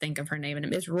 I'll think of her name in a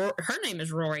minute. Her name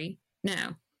is Rory.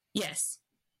 No. Yes.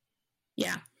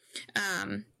 Yeah.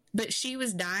 But she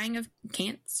was dying of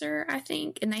cancer, I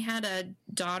think. And they had a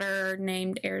daughter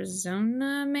named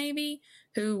Arizona, maybe,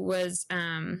 who was,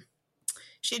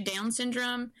 she had Down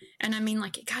syndrome. And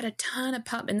it got a ton of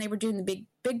and they were doing the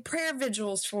big prayer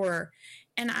vigils for her.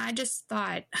 And I just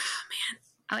thought, oh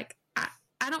man,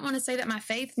 I don't want to say that my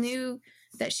faith knew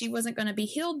that she wasn't going to be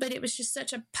healed, but it was just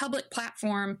such a public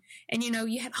platform. And,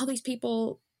 you had all these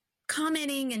people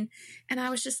commenting, and I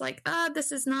was just like,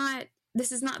 this is not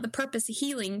the purpose of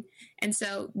healing. And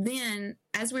so then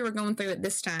as we were going through it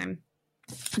this time,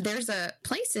 there's a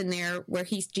place in there where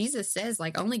Jesus says,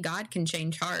 like, only God can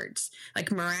change hearts.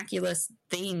 Like, miraculous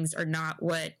things are not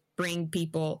what bring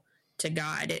people to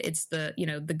God. It's the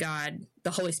God,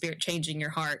 the Holy Spirit changing your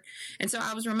heart. And so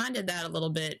I was reminded that a little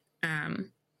bit,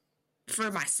 for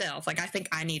myself. Like, I think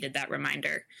I needed that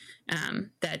reminder,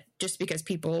 that just because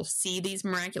people see these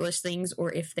miraculous things,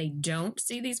 or if they don't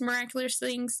see these miraculous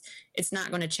things, it's not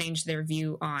going to change their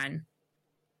view on,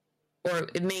 or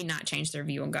it may not change their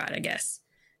view on God, I guess.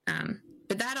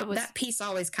 But that piece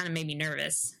always kind of made me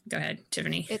nervous. Go ahead,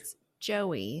 Tiffany. It's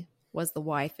Joey was the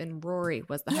wife and Rory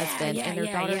was the husband, and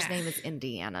their daughter's name is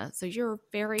Indiana. So you're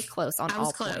very close on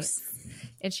all points.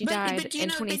 And she died in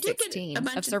 2016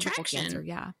 of cervical cancer.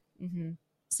 Yeah. Mm-hmm.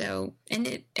 So,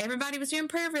 and everybody was doing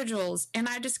prayer vigils, and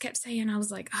I just kept saying, I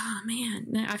was like, oh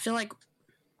man, I feel like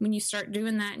when you start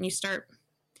doing that and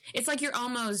it's like you're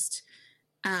almost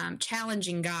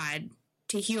challenging God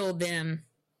to heal them.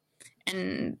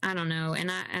 And I don't know. And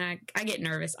I get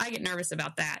nervous. I get nervous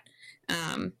about that.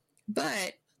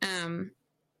 But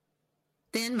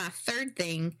then my third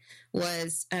thing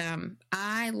was,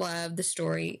 I love the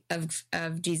story of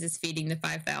Jesus feeding the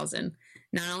 5,000.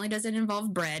 Not only does it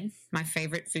involve bread, my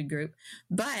favorite food group,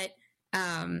 but,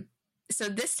 so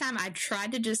this time I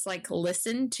tried to just like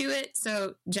listen to it.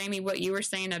 So Jamie, what you were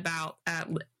saying about,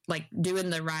 like doing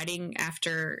the writing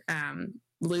after,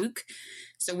 Luke.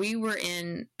 So we were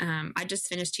I just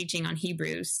finished teaching on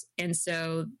Hebrews. And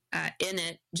so, in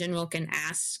it, Jen Wilkin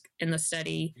asked in the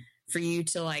study for you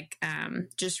to like,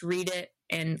 just read it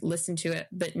and listen to it,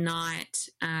 but not,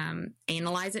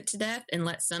 analyze it to death, and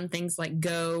let some things like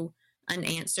go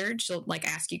unanswered. She'll like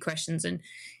ask you questions, and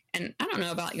I don't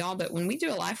know about y'all, but when we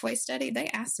do a Lifeway study, they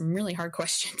ask some really hard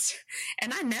questions,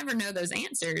 and I never know those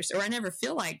answers, or I never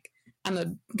feel like I'm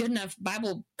a good enough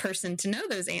Bible person to know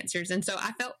those answers. And so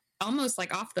I felt almost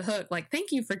like off the hook, like,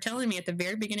 thank you for telling me at the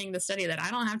very beginning of the study that I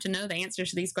don't have to know the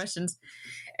answers to these questions.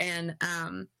 And,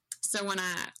 so when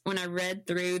I read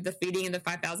through the feeding of the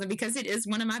 5,000, because it is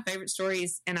one of my favorite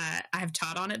stories, and I have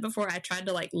taught on it before, I tried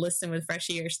to like listen with fresh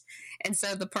ears. And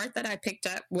so the part that I picked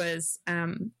up was,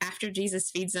 after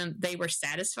Jesus feeds them, they were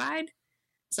satisfied.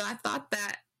 So I thought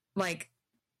that, like,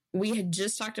 we had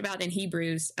just talked about in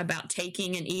Hebrews about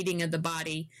taking and eating of the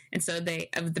body. And so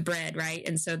of the bread, right?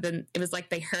 And so then it was like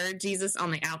they heard Jesus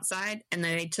on the outside, and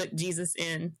then they took Jesus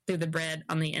in through the bread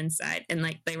on the inside, and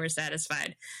like they were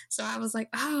satisfied. So I was like,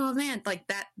 oh man, like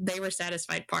that, they were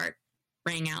satisfied part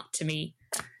rang out to me,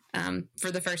 for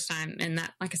the first time. And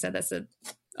that, like I said,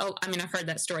 I've heard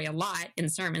that story a lot in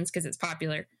sermons because it's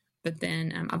popular. But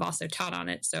then I've also taught on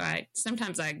it. So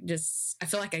sometimes I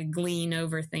feel like I glean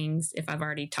over things if I've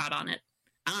already taught on it.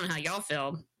 I don't know how y'all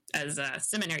feel as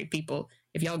seminary people,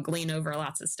 if y'all glean over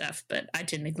lots of stuff, but I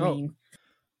tend to glean.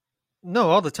 No,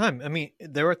 all the time. I mean,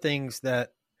 there are things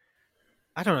that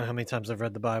I don't know how many times I've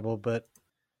read the Bible, but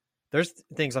there's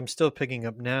things I'm still picking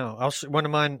up now. One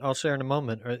of mine I'll share in a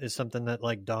moment is something that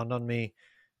like dawned on me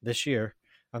this year.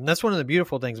 That's one of the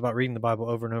beautiful things about reading the Bible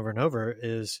over and over and over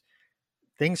is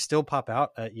things still pop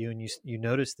out at you, and you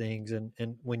notice things, and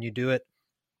when you do it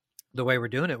the way we're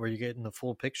doing it, where you get in the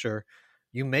full picture,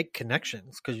 you make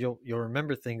connections because you'll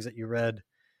remember things that you read,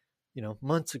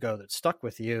 months ago that stuck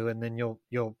with you, and then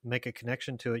you'll make a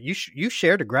connection to it. You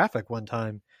shared a graphic one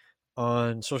time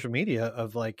on social media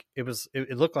of like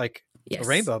it looked like Yes. a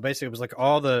rainbow. Basically, it was like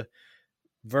all the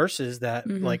verses that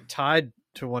like tied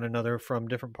to one another from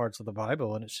different parts of the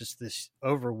Bible, and it's just this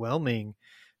overwhelming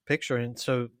picture. And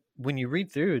so when you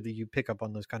read through, you pick up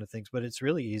on those kind of things, but it's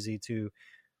really easy to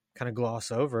kind of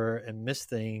gloss over and miss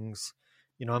things.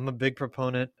 I'm a big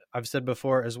proponent, I've said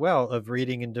before as well, of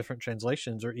reading in different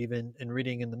translations or even in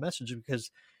reading in the Message,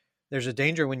 because there's a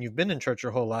danger when you've been in church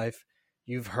your whole life,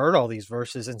 you've heard all these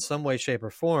verses in some way, shape, or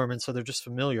form, and so they're just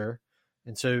familiar,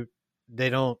 and so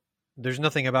there's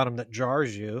nothing about them that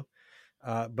jars you.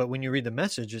 But when you read the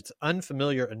Message, it's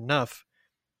unfamiliar enough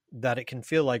that it can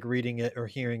feel like reading it or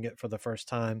hearing it for the first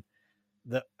time.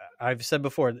 I've said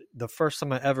before, the first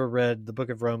time I ever read the book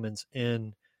of Romans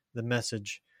in the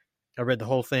Message, I read the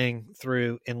whole thing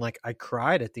through, and like I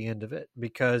cried at the end of it,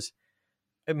 because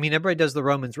I mean, everybody does the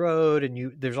Romans road,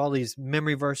 and there's all these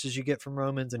memory verses you get from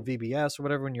Romans and VBS or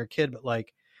whatever when you're a kid, but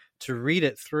like to read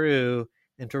it through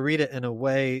and to read it in a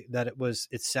way that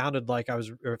it sounded like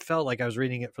it felt like I was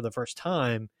reading it for the first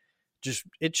time,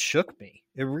 it shook me.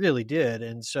 It really did.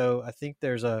 And so I think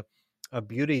there's a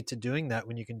beauty to doing that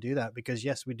when you can do that, because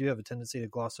yes, we do have a tendency to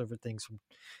gloss over things from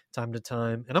time to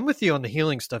time. And I'm with you on the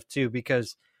healing stuff too,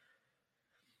 because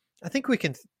I think we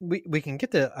can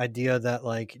get the idea that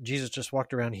like Jesus just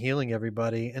walked around healing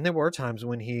everybody. And there were times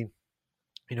when he,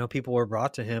 people were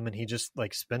brought to him and he just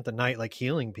like spent the night like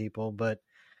healing people. But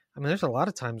I mean, there's a lot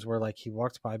of times where like he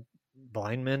walked by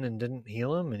blind men and didn't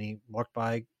heal them, and he walked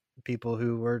by people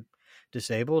who were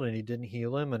disabled and he didn't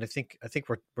heal them. And I think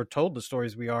we're told the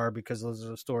stories we are because those are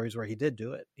the stories where he did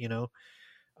do it,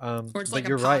 Or it's like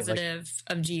a positive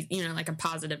of Jesus, like a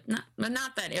positive,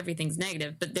 not that everything's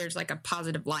negative, but there's like a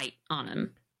positive light on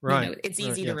him. Right. It's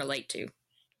easy to relate to.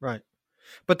 Right.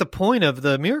 But the point of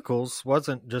the miracles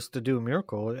wasn't just to do a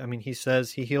miracle. I mean, he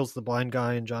says he heals the blind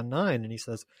guy in John 9, and he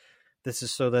says, this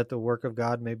is so that the work of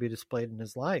God may be displayed in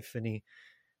his life. And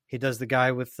he does the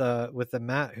guy with the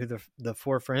mat who the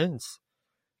four friends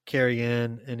carry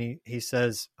in, and he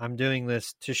says, I'm doing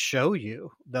this to show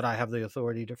you that I have the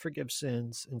authority to forgive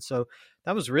sins. And so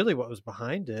that was really what was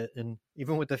behind it. And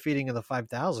even with the feeding of the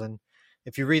 5,000,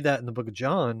 if you read that in the book of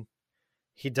John,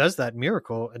 he does that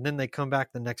miracle, and then they come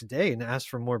back the next day and ask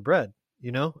for more bread.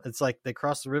 It's like they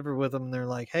cross the river with him, and they're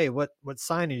like, hey, what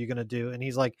sign are you going to do? And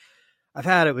he's like, I've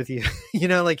had it with you.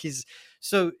 Like he's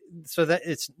so that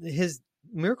it's his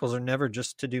miracles are never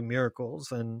just to do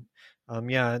miracles. And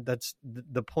that's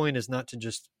the point, is not to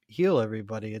just heal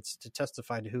everybody, it's to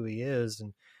testify to who he is.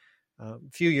 And a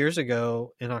few years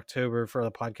ago in October for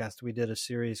the podcast, we did a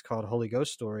series called Holy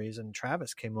Ghost Stories, and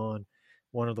Travis came on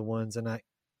one of the ones, and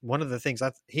one of the things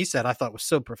he said I thought was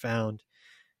so profound.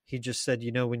 He just said,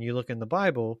 when you look in the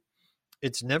Bible,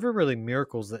 it's never really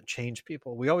miracles that change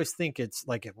people. We always think it's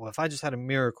like, well, if I just had a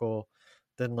miracle,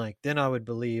 then I would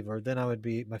believe, or then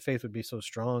my faith would be so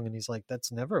strong. And he's like,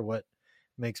 that's never what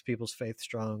makes people's faith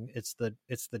strong. It's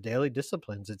the daily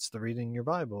disciplines. It's the reading your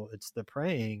Bible. It's the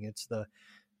praying. It's the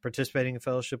participating in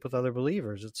fellowship with other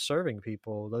believers. It's serving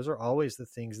people. Those are always the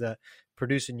things that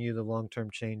produce in you the long-term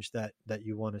change that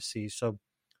you want to see. So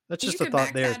that's just a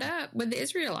thought there. You could back that up with the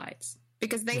Israelites,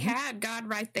 because they had God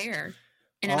right there,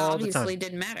 and it obviously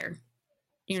didn't matter.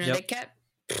 They kept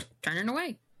turning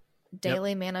away.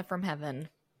 Daily manna from heaven.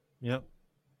 Yep.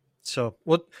 So,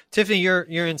 well, Tiffany, your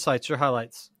insights, your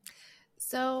highlights.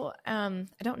 So, I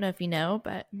don't know if you know,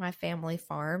 but my family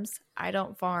farms. I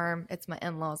don't farm. It's my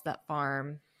in-laws that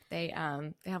farm. They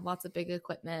have lots of big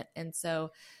equipment. And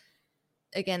so,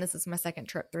 again, this is my second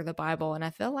trip through the Bible. And I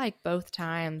feel like both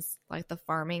times, like the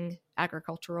farming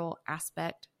agricultural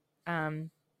aspect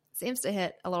seems to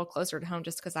hit a little closer to home,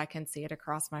 just because I can see it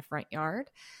across my front yard.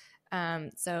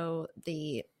 So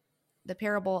the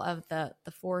parable of the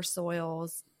four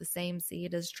soils, the same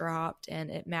seed is dropped, and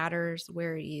it matters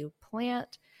where you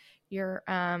plant your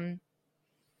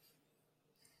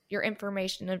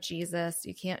information of Jesus.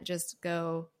 You can't just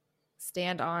go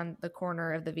stand on the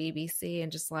corner of the VBC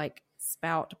and just like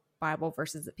spout Bible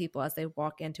verses at people as they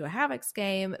walk into a Havocs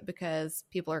game, because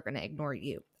people are going to ignore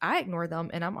you. I ignore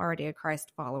them, and I'm already a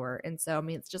Christ follower. And so, I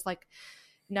mean, it's just like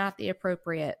not the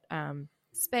appropriate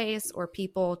space or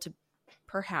people to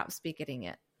perhaps be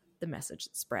getting the message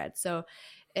spread. So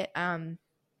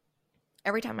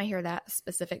every time I hear that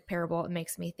specific parable, it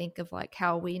makes me think of like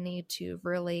how we need to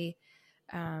really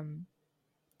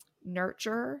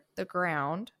nurture the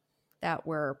ground that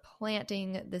we're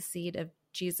planting the seed of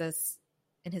Jesus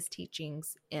and his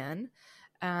teachings in.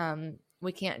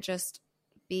 We can't just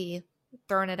be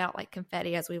throwing it out like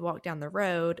confetti as we walk down the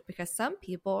road, because some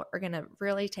people are going to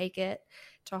really take it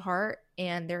to heart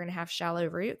and they're going to have shallow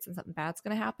roots and something bad's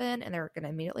going to happen and they're going to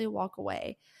immediately walk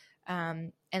away.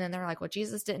 And then they're like, well,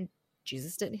 Jesus didn't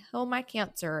heal my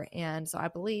cancer. And so I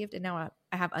believed, and now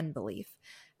I have unbelief.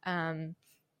 And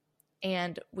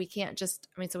we can't just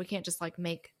like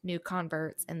make new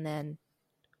converts and then,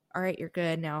 all right, you're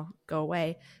good, now go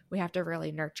away. We have to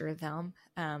really nurture them.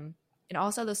 And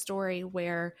also the story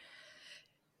where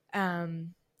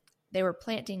they were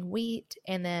planting wheat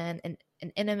and then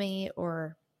an enemy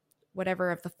or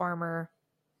whatever of the farmer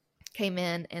came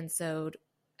in and sowed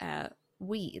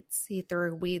weeds. He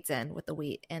threw weeds in with the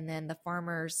wheat. And then the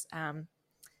farmer's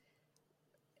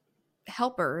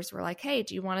helpers were like, hey,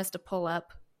 do you want us to pull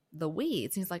up the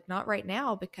weeds? And he's like, not right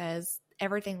now, because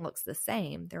everything looks the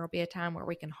same. There will be a time where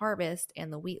we can harvest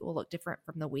and the wheat will look different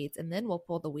from the weeds. And then we'll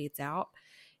pull the weeds out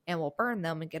and we'll burn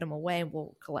them and get them away and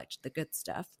we'll collect the good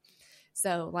stuff.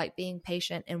 So like being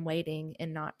patient and waiting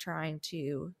and not trying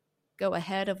to go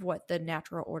ahead of what the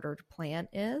natural ordered plan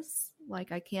is.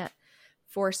 Like I can't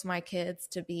force my kids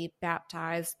to be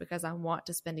baptized because I want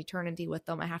to spend eternity with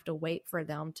them. I have to wait for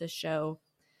them to show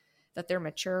that they're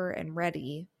mature and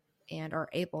ready and are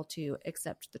able to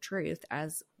accept the truth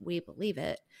as we believe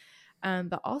it.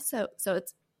 But also, so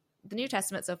it's the New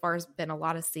Testament so far has been a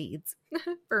lot of seeds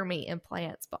for me and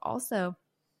plants, but also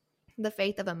the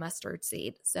faith of a mustard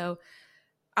seed. So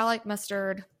I like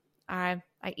mustard. I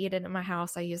eat it in my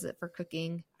house. I use it for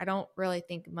cooking. I don't really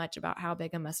think much about how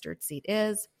big a mustard seed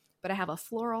is, but I have a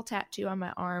floral tattoo on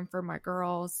my arm for my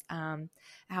girls. I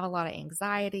have a lot of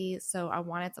anxiety, so I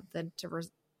wanted something to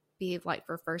be like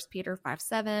for 1 Peter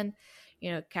 5:7,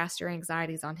 cast your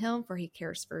anxieties on him for he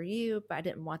cares for you. But I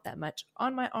didn't want that much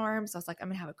on my arm. So I was like, I'm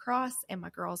going to have a cross and my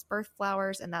girl's birth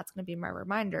flowers, and that's going to be my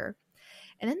reminder.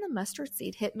 And then the mustard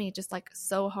seed hit me just like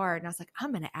so hard. And I was like,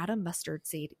 I'm going to add a mustard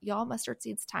seed. Y'all, mustard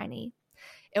seed's tiny.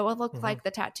 It would look like the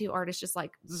tattoo artist just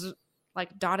like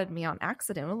dotted me on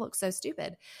accident. It would look so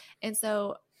stupid. And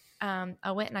so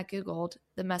I went and I Googled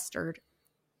the mustard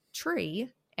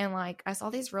tree, and like I saw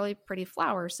these really pretty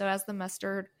flowers. So as the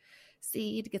mustard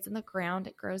seed gets in the ground,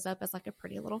 it grows up as like a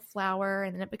pretty little flower,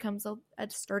 and then it becomes a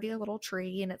sturdy little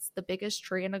tree, and it's the biggest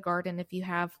tree in a garden if you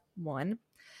have one.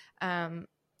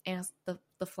 And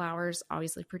the flowers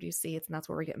obviously produce seeds, and that's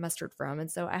where we get mustard from. And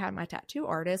so I had my tattoo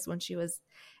artist, when she was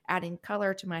adding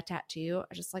color to my tattoo, I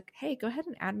was just like, hey, go ahead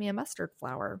and add me a mustard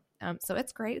flower. So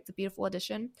it's great. It's a beautiful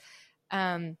addition.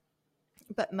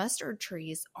 But mustard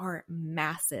trees are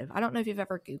massive. I don't know if you've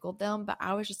ever Googled them, but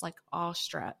I was just like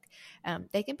awestruck.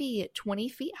 They can be 20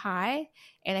 feet high,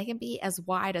 and they can be as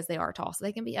wide as they are tall. So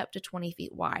they can be up to 20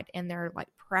 feet wide, and they're like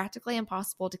practically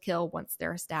impossible to kill once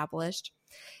they're established.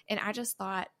 And I just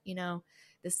thought,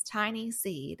 this tiny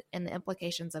seed and the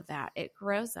implications of that, it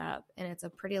grows up and it's a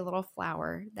pretty little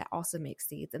flower that also makes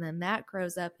seeds. And then that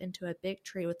grows up into a big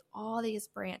tree with all these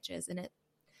branches. And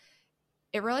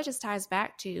it really just ties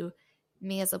back to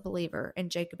me as a believer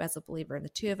and Jacob as a believer, and the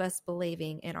two of us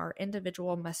believing in our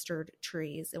individual mustard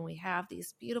trees. And we have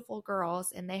these beautiful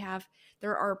girls, and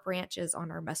there are branches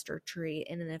on our mustard tree.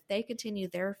 And then if they continue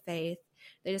their faith,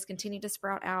 they just continue to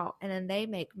sprout out, and then they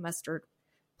make mustard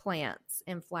plants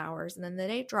and flowers, and then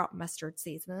they drop mustard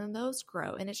seeds, and then those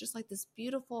grow. And it's just like this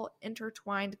beautiful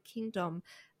intertwined kingdom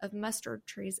of mustard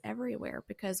trees everywhere,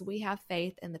 because we have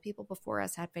faith and the people before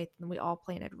us had faith, and we all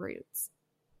planted roots.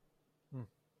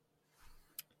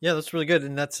 Yeah, that's really good.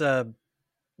 And that's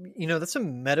that's a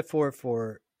metaphor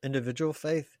for individual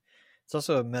faith. It's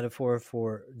also a metaphor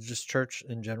for just church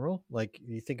in general. Like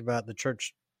you think about the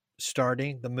church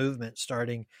the movement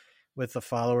starting with the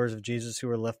followers of Jesus who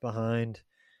were left behind,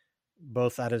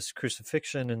 both at his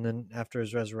crucifixion and then after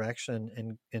his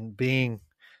resurrection, and being,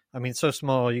 so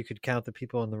small you could count the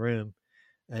people in the room.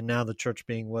 And now the church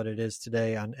being what it is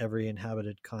today on every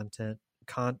inhabited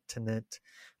continent,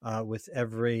 with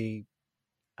every,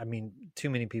 too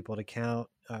many people to count,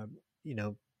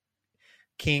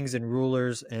 kings and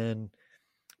rulers and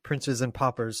princes and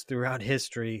paupers throughout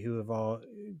history who have all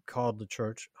called the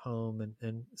church home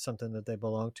and something that they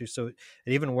belong to. So it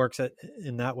even works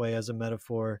in that way as a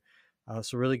metaphor.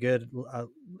 So really good.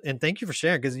 And thank you for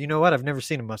sharing, because you know what? I've never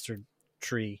seen a mustard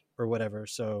tree or whatever.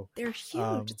 So They're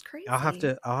huge. It's crazy. I'll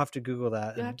have to Google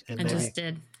that You'll have to and Google maybe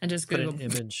it. I just put an Googled.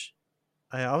 image.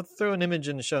 I'll throw an image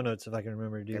in the show notes if I can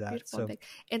remember to do They're that. beautiful So and big.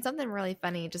 And something really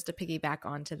funny, just to piggyback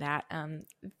onto that,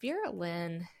 Vera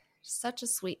Lynn, such a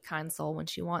sweet, kind soul when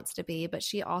she wants to be, but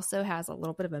she also has a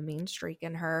little bit of a mean streak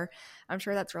in her. I'm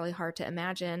sure that's really hard to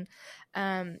imagine.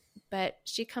 But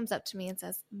she comes up to me and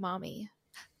says, Mommy,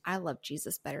 I love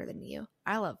Jesus better than you.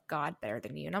 I love God better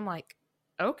than you. And I'm like,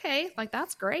 okay, like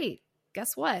that's great.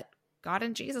 Guess what? God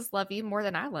and Jesus love you more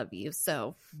than I love you.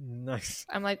 So nice.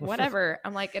 I'm like, whatever.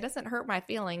 I'm like, it doesn't hurt my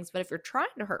feelings, but if you're trying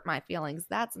to hurt my feelings,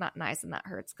 that's not nice. And that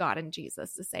hurts God and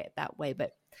Jesus to say it that way.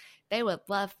 But they would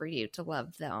love for you to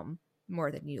love them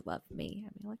more than you love me.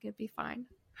 I mean, like, it'd be fine.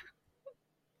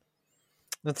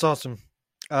 That's awesome.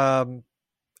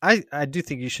 I do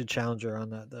think you should challenge her on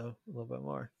that though a little bit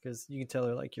more, because you can tell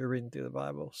her like you're reading through the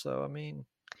Bible. So I mean,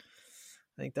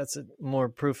 I think that's more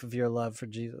proof of your love for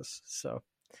Jesus. So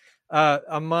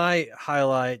on my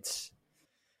highlights,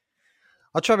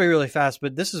 I'll try to be really fast,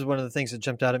 but this is one of the things that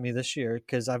jumped out at me this year,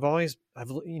 because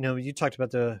you talked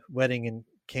about the wedding in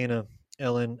Cana,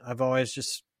 Ellen. I've always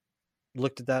just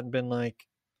looked at that and been like,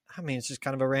 I mean, it's just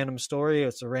kind of a random story.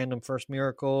 It's a random first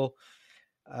miracle.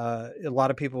 A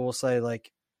lot of people will say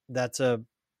like that's a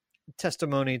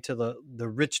testimony to the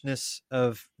richness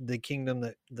of the kingdom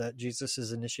that Jesus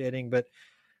is initiating. But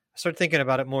I started thinking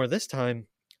about it more this time,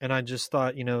 and I just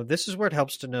thought, this is where it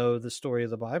helps to know the story of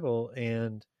the Bible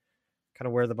and kind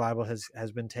of where the Bible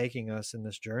has been taking us in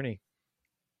this journey.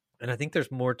 And I think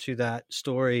there's more to that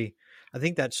story. I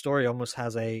think that story almost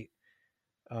has a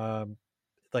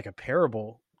like a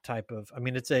parable type of, I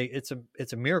mean, it's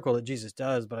a miracle that Jesus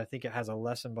does, but I think it has a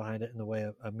lesson behind it in the way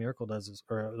a miracle does,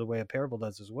 or the way a parable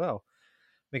does as well.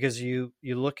 Because you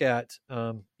look at,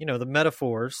 the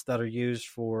metaphors that are used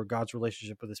for God's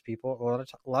relationship with his people.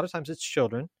 A lot of times it's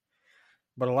children,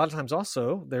 but a lot of times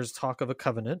also there's talk of a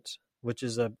covenant, which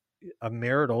is a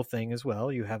marital thing as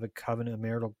well. You have a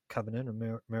marital covenant,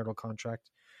 or marital contract.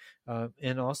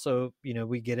 And also,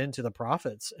 we get into the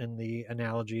prophets and the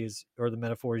analogies or the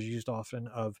metaphors used often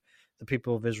of the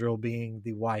people of Israel being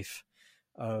the wife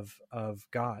of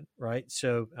God, right?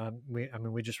 So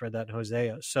we just read that in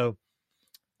Hosea. So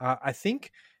I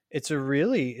think it's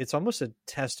almost a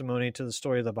testimony to the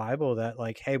story of the Bible that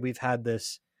like, hey, we've had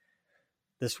this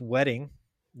wedding,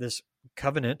 this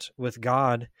covenant with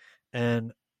God,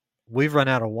 and we've run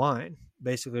out of wine,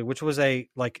 basically, which was a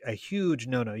huge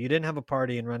no-no. You didn't have a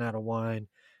party and run out of wine.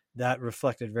 That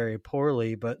reflected very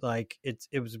poorly, but like it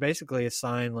was basically a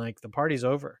sign like the party's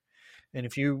over. And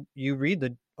if you read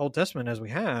the Old Testament as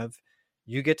we have,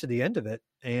 you get to the end of it,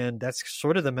 and that's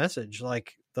sort of the message.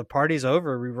 Like, the party's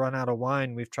over. We run out of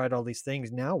wine. We've tried all these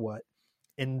things. Now what?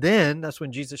 And then that's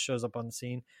when Jesus shows up on the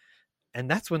scene, and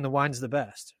that's when the wine's the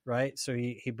best, right? So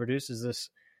he produces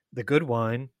the good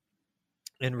wine.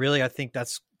 And really, I think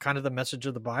that's kind of the message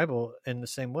of the Bible in the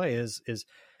same way is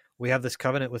we have this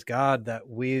covenant with God that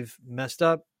we've messed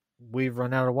up. We've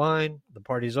run out of wine. The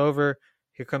party's over.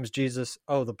 Here comes Jesus.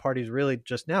 Oh, the party's really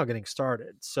just now getting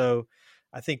started. So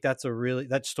I think that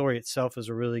story itself is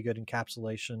a really good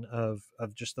encapsulation of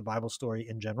just the Bible story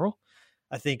in general.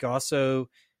 I think also,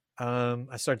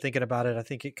 I started thinking about it. I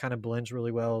think it kind of blends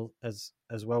really well as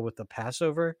well with the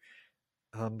Passover,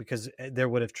 because there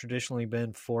would have traditionally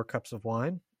been 4 cups of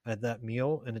wine at that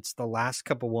meal. And it's the last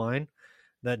cup of wine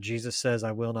that Jesus says,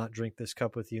 I will not drink this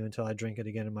cup with you until I drink it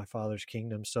again in my Father's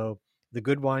kingdom. So the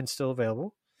good wine's still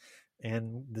available.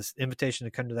 And this invitation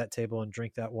to come to that table and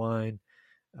drink that wine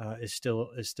is still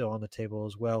on the table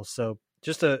as well. So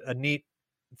just a neat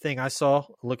thing I saw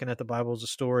looking at the Bible as a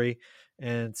story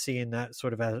and seeing that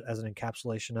sort of as an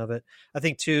encapsulation of it. I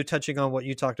think too, touching on what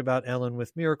you talked about, Ellen,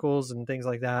 with miracles and things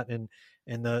like that, and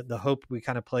the hope we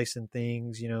kind of place in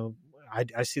things.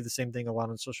 I see the same thing a lot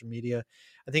on social media.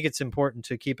 I think it's important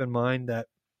to keep in mind that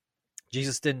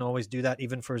Jesus didn't always do that,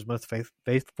 even for his most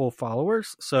faithful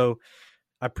followers. So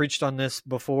I preached on this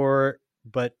before,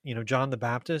 but John the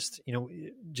Baptist,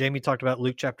 Jamie talked about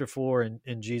Luke chapter 4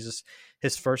 and Jesus,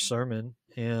 his first sermon.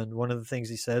 And one of the things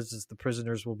he says is the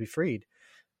prisoners will be freed.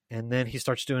 And then he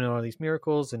starts doing all these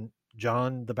miracles, and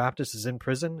John the Baptist is in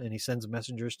prison, and he sends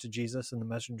messengers to Jesus, and the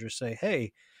messengers say,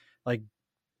 hey, like,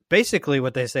 basically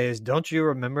what they say is, don't you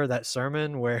remember that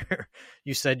sermon where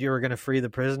you said you were going to free the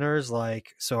prisoners?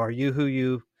 Like, so are you who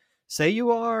you say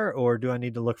you are, or do I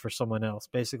need to look for someone else?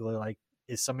 Basically, like,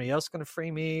 is somebody else going to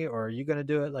free me, or are you going to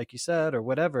do it like you said, or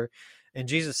whatever? And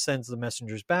Jesus sends the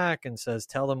messengers back and says,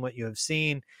 tell them what you have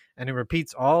seen. And he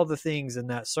repeats all the things in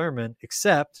that sermon,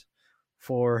 except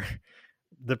for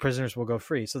the prisoners will go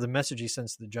free. So the message he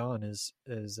sends to John is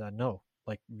no,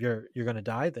 like you're going to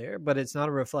die there. But it's not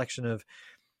a reflection of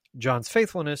John's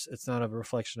faithfulness. It's not a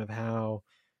reflection of how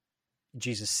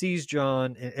Jesus sees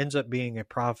John. It ends up being a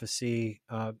prophecy,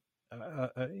 a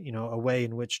way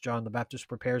in which John the Baptist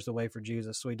prepares the way for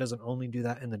Jesus. So he doesn't only do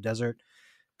that in the desert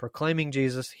proclaiming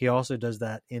Jesus, he also does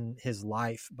that in his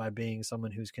life by being someone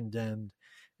who's condemned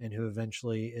and who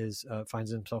eventually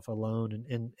finds himself alone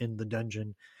and in the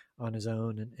dungeon on his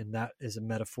own. And that is a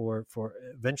metaphor for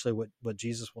eventually what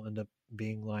Jesus will end up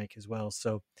being like as well.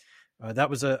 So that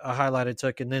was a highlight I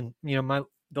took. And then,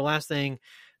 the last thing,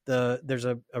 there's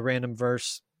a random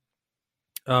verse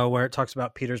where it talks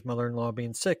about Peter's mother-in-law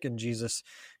being sick, and Jesus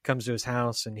comes to his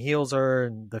house and heals her,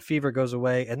 and the fever goes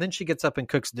away. And then she gets up and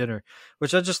cooks dinner,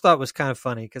 which I just thought was kind of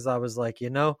funny, because I was like,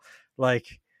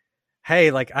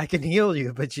 hey, I can heal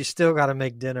you, but you still got to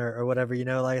make dinner or whatever,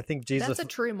 I think Jesus. That's a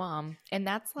true mom. And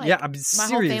that's yeah, I'm my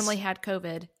serious. whole family had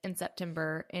COVID in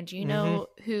September. And do you know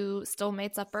who still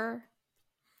made supper?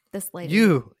 This lady.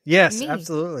 You. Yes, Me.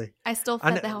 absolutely. I still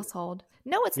fed the household.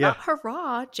 No, it's not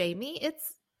hurrah, Jamie.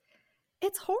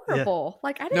 It's horrible. Yeah.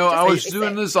 I didn't. No, I was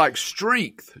doing sick. this like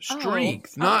strength,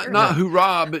 not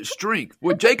hoorah, but strength.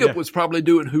 Well, Jacob was probably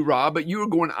doing hoorah, but you were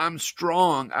going, I'm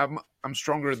strong. I'm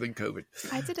stronger than COVID.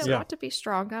 I didn't want to be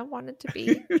strong. I wanted to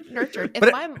be nurtured.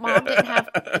 If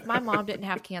my mom didn't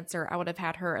have cancer, I would have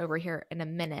had her over here in a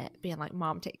minute, being like,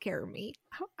 "Mom, take care of me.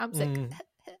 I'm sick."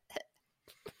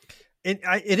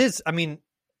 It is. I mean,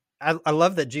 I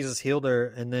love that Jesus healed her,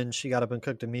 and then she got up and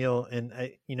cooked a meal. And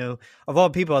of all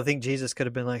people, I think Jesus could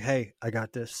have been like, "Hey, I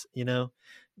got this,"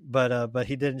 but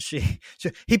he didn't.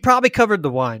 He probably covered the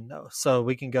wine though, so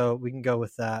we can go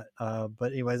with that.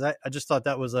 But anyways, I just thought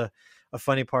that was a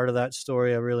funny part of that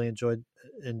story. I really enjoyed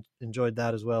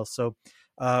that as well. So,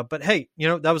 but hey,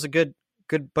 that was a good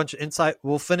bunch of insight.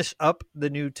 We'll finish up the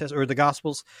New Testament or the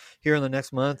Gospels here in the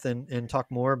next month and talk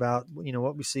more about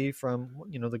what we see from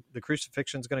the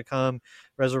crucifixion is going to come,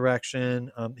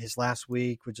 resurrection, his last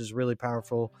week, which is really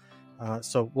powerful.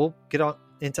 So we'll get on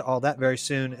into all that very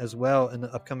soon as well in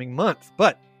the upcoming month.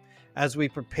 But as we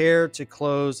prepare to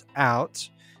close out,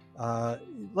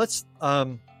 let's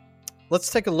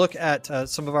take a look at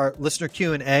some of our listener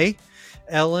Q&A.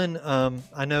 Ellen,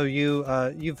 I know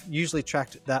you've usually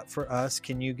tracked that for us.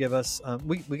 Can you give us?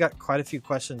 We got quite a few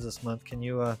questions this month. Can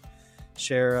you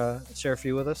share a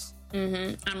few with us?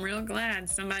 I'm real glad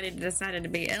somebody decided to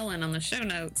be Ellen on the show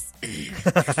notes.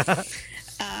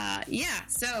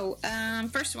 So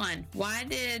first one, why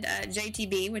did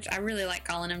JTB, which I really like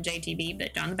calling him JTB,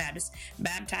 but John the Baptist,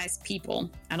 baptize people?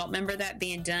 I don't remember that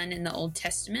being done in the Old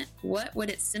Testament. What would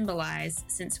it symbolize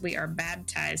since we are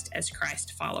baptized as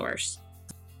Christ followers?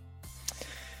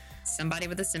 Somebody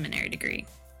with a seminary degree.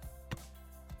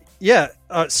 Yeah.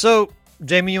 So,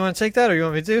 Jamie, you want to take that, or you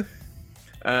want me to?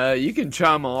 You can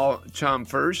chime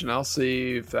first, and I'll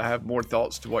see if I have more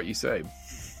thoughts to what you say.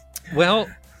 Well,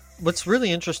 what's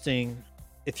really interesting,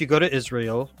 if you go to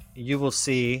Israel, you will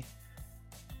see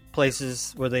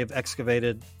places where they've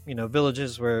excavated,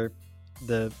 villages where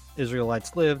the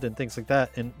Israelites lived and things like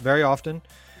that. And very often,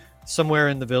 somewhere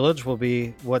in the village will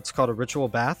be what's called a ritual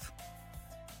bath.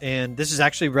 And this is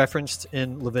actually referenced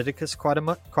in Leviticus quite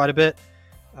a bit.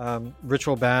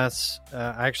 Ritual baths.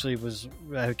 I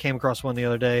came across one the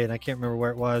other day, and I can't remember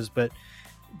where it was, but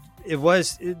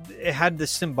it had this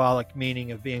symbolic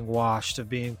meaning of being washed, of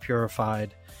being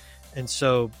purified. And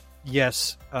so,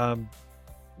 yes,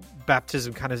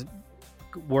 baptism kind of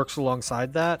works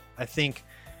alongside that. I think,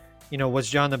 was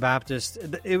John the Baptist,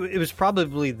 it was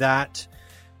probably that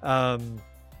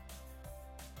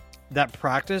that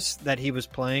practice that he was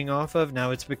playing off of.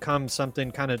 Now it's become something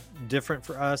kind of different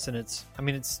for us, and it's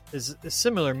a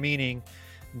similar meaning,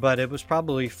 but it was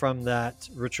probably from that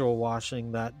ritual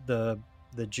washing that the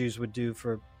Jews would do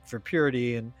for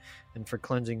purity and for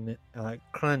cleansing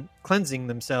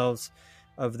themselves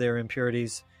of their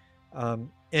impurities.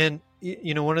 And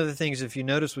one of the things, if you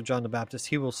notice with John the Baptist,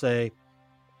 he will say,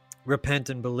 repent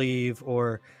and believe,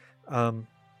 or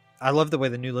I love the way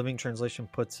the New Living Translation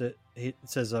puts it. It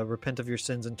says, repent of your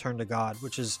sins and turn to God,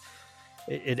 which is,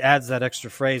 it adds that extra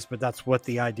phrase, but that's what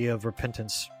the idea of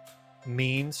repentance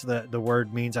means. The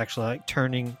word means actually like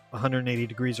turning 180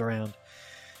 degrees around.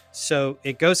 So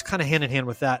it goes kind of hand in hand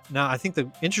with that. Now, I think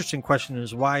the interesting question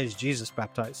is, why is Jesus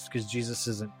baptized? Because Jesus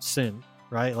isn't sin,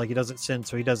 right? Like, he doesn't sin,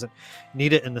 so he doesn't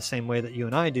need it in the same way that you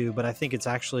and I do. But I think it's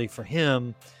actually, for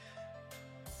him,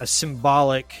 a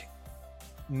symbolic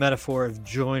metaphor of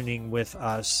joining with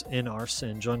us in our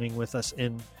sin, joining with us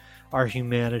in our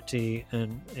humanity,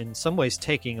 and in some ways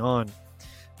taking on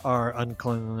our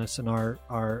uncleanliness and our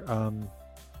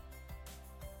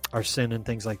sin and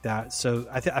things like that. So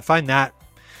I find that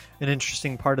an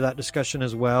interesting part of that discussion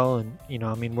as well. And,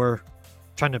 I mean, we're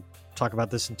trying to talk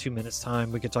about this in 2 minutes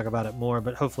time. We could talk about it more,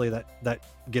 but hopefully that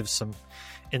gives some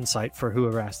insight for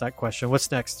whoever asked that question.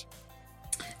 What's next?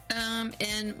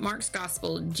 In Mark's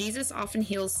gospel, Jesus often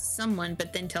heals someone,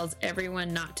 but then tells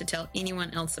everyone not to tell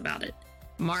anyone else about it.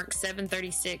 Mark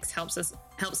 7:36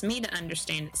 helps me to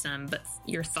understand it some, but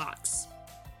your thoughts?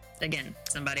 Again,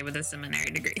 somebody with a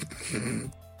seminary degree.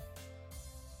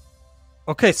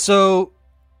 Okay, so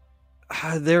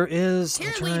there is.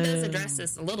 Apparently, does address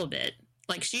this a little bit.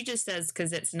 Like she just says,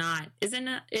 because it's not, isn't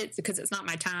it? It's because it's not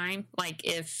my time. Like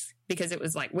because it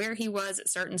was like where he was at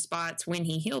certain spots when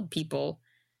he healed people,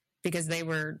 because they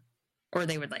would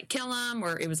like kill him,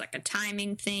 or it was like a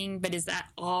timing thing. But is that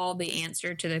all the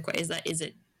answer to the question?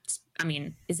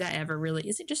 Is that ever really?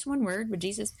 Is it just one word with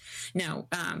Jesus? No,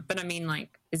 but I mean,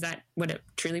 like, is that what it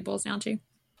truly boils down to?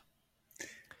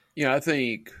 Yeah, I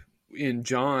think in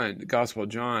John, the Gospel of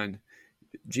John,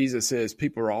 Jesus says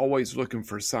people are always looking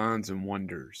for signs and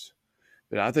wonders.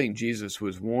 But I think Jesus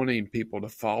was wanting people to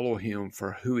follow him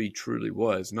for who he truly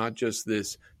was, not just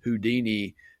this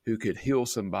Houdini who could heal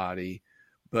somebody,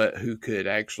 but who could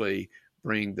actually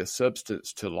bring the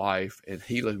substance to life, and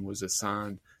healing was a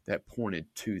sign that pointed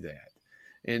to that.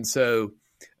 And so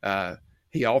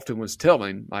he often was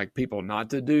telling like people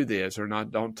not to do this, or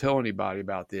don't tell anybody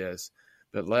about this,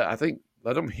 but let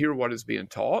them hear what is being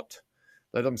taught.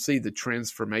 Let them see the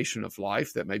transformation of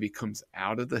life that maybe comes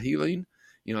out of the healing.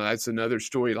 That's another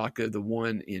story like the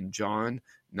one in John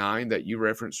 9 that you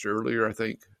referenced earlier, I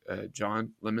think,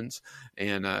 John Lemons,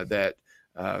 and that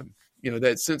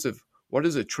sense of what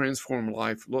does a transformed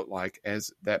life look like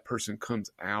as that person comes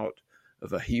out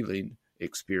of a healing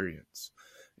experience.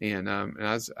 And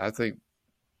I think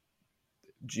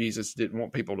Jesus didn't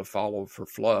want people to follow for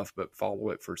fluff, but follow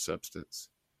it for substance.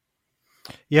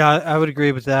 Yeah, I would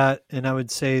agree with that. And I would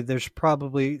say there's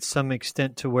probably some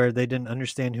extent to where they didn't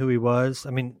understand who he was. I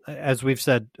mean, as we've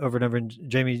said over and over, and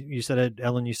Jamie, you said it,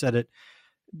 Ellen, you said it,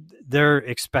 they're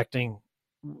expecting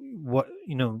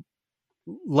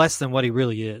less than what he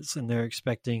really is. And they're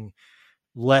expecting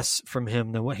less from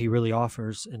him than what he really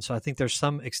offers. And so I think there's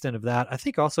some extent of that. I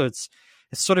think also it's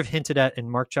sort of hinted at in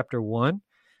Mark chapter 1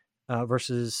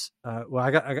 verses,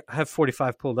 I have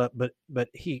 45 pulled up, but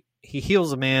he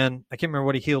heals a man. I can't remember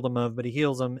what he healed him of, but he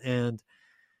heals him, and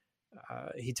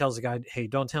he tells the guy, hey,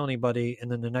 don't tell anybody.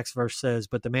 And then the next verse says,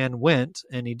 but the man went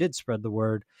and he did spread the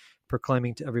word,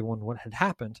 proclaiming to everyone what had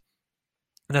happened.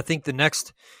 And I think the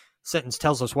next sentence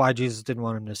tells us why Jesus didn't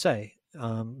want him to say,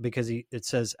 because it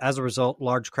says, as a result,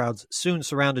 large crowds soon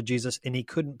surrounded Jesus, and he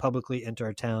couldn't publicly enter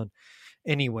a town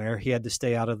anywhere. He had to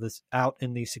stay out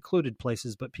in these secluded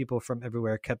places, but people from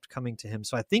everywhere kept coming to him.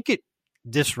 So I think it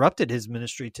disrupted his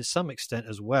ministry to some extent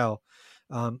as well.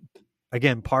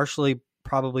 Again, partially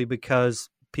probably because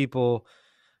people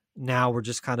now were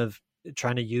just kind of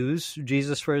trying to use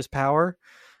Jesus for his power.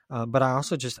 But I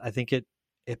also I think it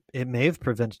may have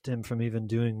prevented him from even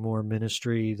doing more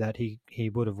ministry that he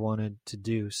would have wanted to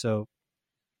do. So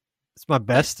it's my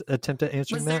best attempt at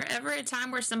answering that. Was there ever a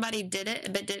time where somebody did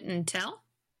it but didn't tell?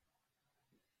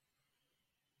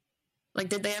 Like,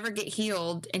 did they ever get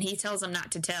healed and he tells them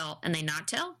not to tell and they not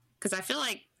tell? Because I felt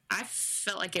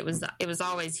like it was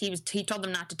always he told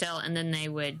them not to tell, and then they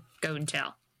would go and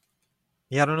tell.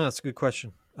 Yeah, I don't know. That's a good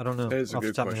question. I don't know. That is a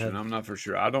good question. I'm not for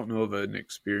sure. I don't know of an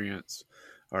experience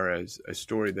or a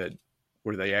story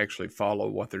where they actually follow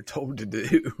what they're told to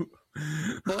do.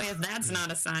 Boy, if that's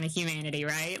not a sign of humanity,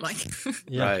 right? Like,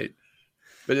 yeah. Right.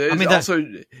 But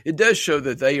it does show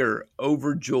that they are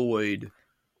overjoyed,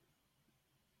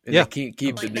 and they can't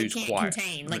keep the news quiet.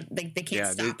 They can't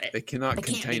stop it. They cannot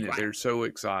contain it. They're so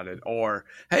excited. Or,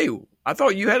 hey, I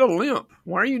thought you had a limp.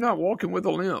 Why are you not walking with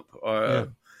a limp?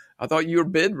 I thought you were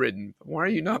bedridden. Why are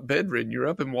you not bedridden? You're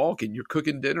up and walking. You're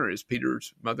cooking dinner, as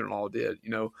Peter's mother-in-law did.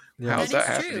 How's that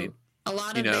happening? True. A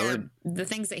lot of the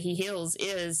things that he heals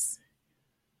is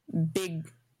big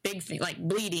thing, like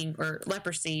bleeding or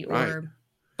leprosy or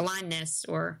blindness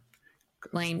or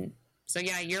lame. So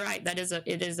yeah, you're right.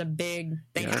 It is a big.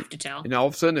 They have to tell. And all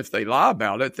of a sudden, if they lie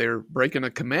about it, they're breaking a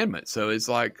commandment. So it's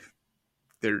like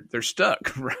they're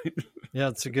stuck, right? Yeah,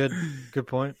 that's a good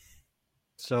point.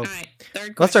 So all right,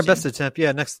 third question. That's our best attempt.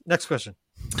 Yeah, next question.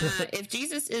 If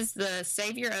Jesus is the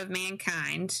savior of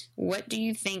mankind, what do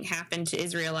you think happened to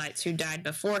Israelites who died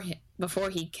before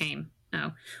he came?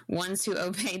 Oh, ones who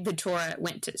obeyed the Torah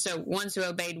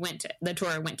the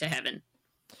Torah went to heaven.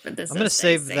 But this I'm going to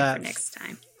save that for next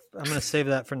time. I'm going to save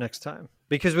that for next time,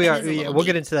 because we'll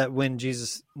get into that when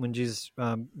Jesus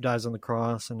dies on the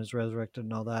cross and is resurrected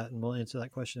and all that, and we'll answer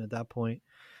that question at that point.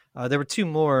 There were two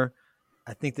more.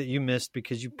 I think that you missed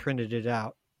because you printed it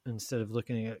out instead of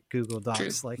looking at Google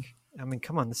Docs. True. Like, I mean,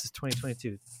 come on, this is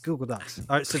 2022. Google Docs.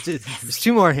 All right, so there's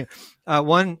two more here.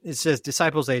 One, it says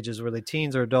disciples' ages. Were they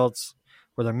teens or adults?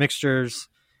 Were they mixtures?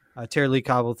 Terry Lee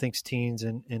Cobble thinks teens,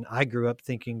 and I grew up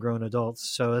thinking grown adults.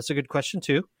 So that's a good question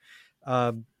too.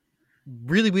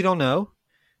 Really, we don't know.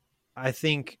 I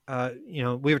think, we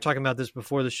were talking about this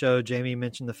before the show. Jamie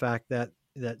mentioned the fact that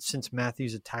since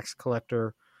Matthew's a tax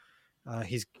collector,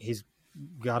 he's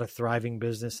got a thriving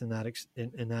business in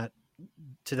that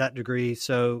to that degree.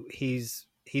 So he's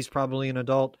probably an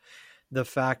adult. The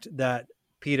fact that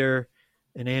Peter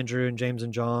and Andrew and James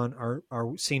and John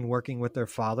are seen working with their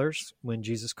fathers when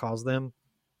Jesus calls them,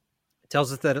 it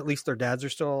tells us that at least their dads are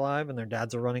still alive and their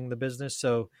dads are running the business.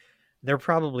 So they're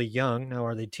probably young. Now,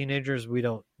 are they teenagers? We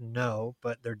don't know,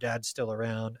 but their dad's still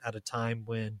around at a time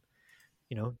when,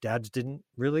 dads didn't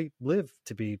really live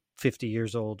to be 50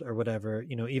 years old or whatever.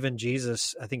 Even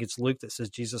Jesus, I think it's Luke that says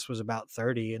Jesus was about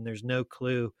 30, and there's no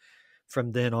clue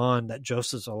from then on that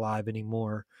Joseph's alive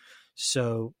anymore.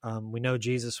 So we know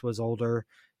Jesus was older.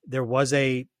 There was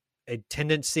a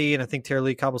tendency, and I think Terry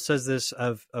Lee Cobble says this,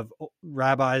 of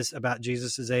rabbis about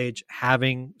Jesus's age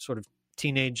having sort of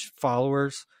teenage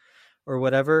followers or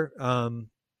whatever.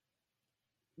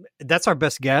 That's our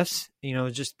best guess,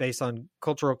 just based on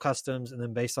cultural customs and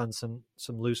then based on some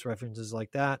loose references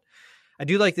like that. I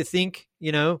do like to think,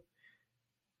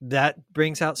 that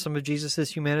brings out some of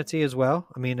Jesus's humanity as well.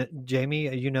 I mean,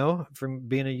 Jamie, from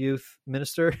being a youth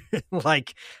minister,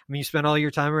 you spend all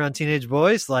your time around teenage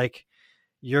boys, like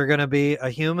you're going to be a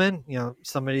human,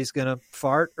 somebody's going to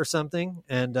fart or something.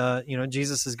 And,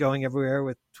 Jesus is going everywhere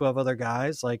with 12 other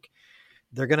guys. Like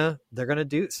they're going to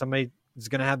do, somebody is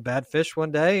going to have bad fish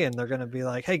one day and they're going to be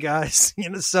like, hey guys,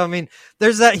 so, I mean,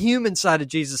 there's that human side of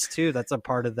Jesus too. That's a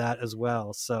part of that as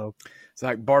well. So it's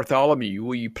like, Bartholomew,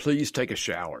 will you please take a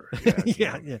shower?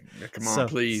 Yeah. Come on,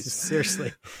 please.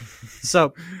 Seriously.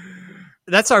 So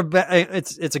that's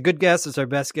it's a good guess. It's our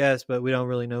best guess, but we don't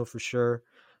really know for sure.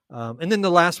 And then the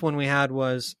last one we had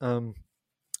was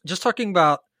just talking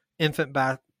about infant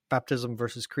baptism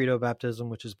versus credo baptism,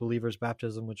 which is believers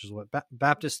baptism, which is what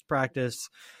Baptists practice.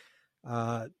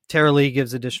 Tara Lee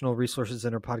gives additional resources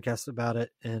in her podcast about it.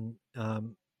 And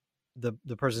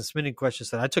the person submitting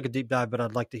questions said, I took a deep dive, but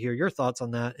I'd like to hear your thoughts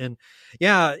on that. And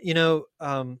yeah,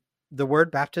 the word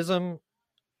baptism,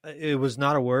 it was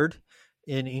not a word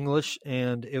in English.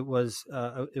 And it was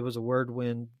a word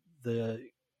when the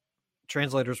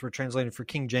translators were translating for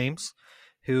King James,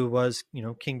 who was,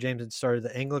 King James had started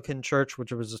the Anglican Church,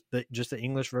 which was just the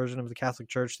English version of the Catholic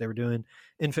Church. They were doing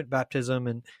infant baptism,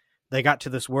 and they got to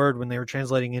this word when they were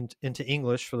translating into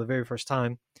English for the very first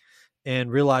time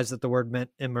and realized that the word meant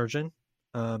immersion.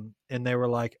 And they were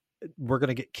like, we're going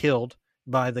to get killed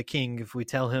by the king if we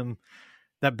tell him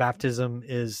that baptism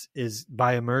is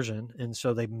by immersion. And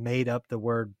so they made up the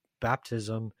word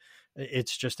baptism.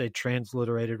 It's just a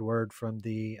transliterated word from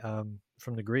the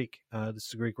Greek. This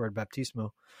is the Greek word baptismo.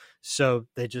 So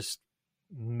they just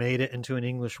made it into an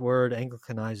English word,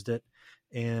 Anglicanized it,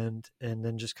 and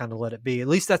then just kind of let it be. At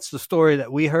least that's the story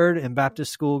that we heard in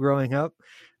Baptist school growing up.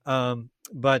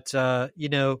 But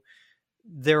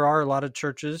there are a lot of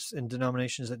churches and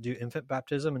denominations that do infant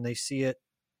baptism, and they see it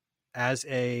as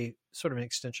a sort of an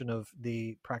extension of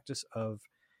the practice of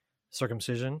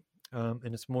circumcision.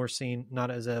 And it's more seen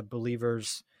not as a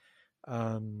believer's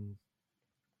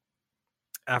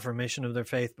affirmation of their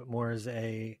faith, but more as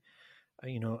a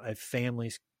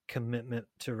family's commitment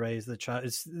to raise the child.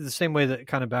 It's the same way that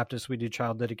kind of Baptists, we do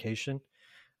child dedication.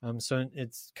 So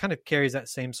it's kind of carries that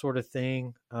same sort of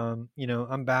thing.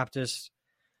 I'm Baptist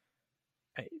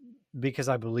because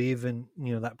I believe in,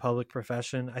 that public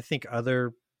profession. I think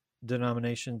other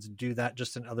denominations do that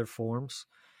just in other forms.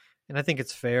 And I think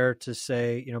it's fair to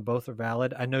say, both are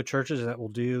valid. I know churches that will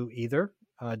do either,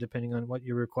 depending on what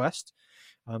you request.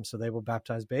 So they will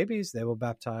baptize babies, they will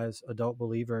baptize adult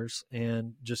believers,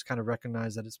 and just kind of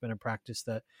recognize that it's been a practice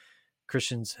that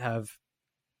Christians have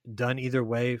done either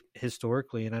way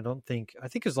historically. And I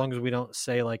think as long as we don't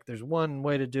say like there's one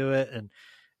way to do it and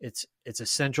it's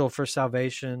essential for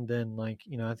salvation, then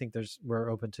I think we're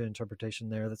open to interpretation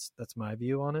there. That's my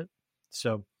view on it.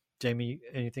 So Jamie,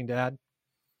 anything to add?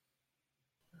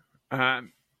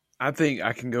 I think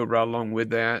I can go right along with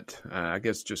that. I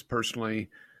guess just personally,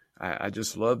 I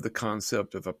just love the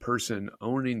concept of a person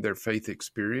owning their faith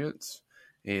experience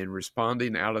and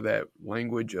responding out of that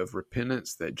language of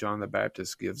repentance that John the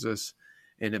Baptist gives us,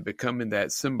 and it becoming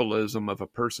that symbolism of a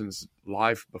person's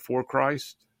life before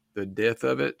Christ, the death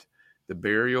of it, the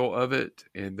burial of it,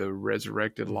 and the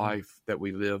resurrected life that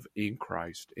we live in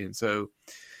Christ. And so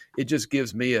it just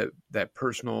gives me that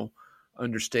personal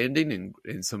understanding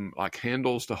and some like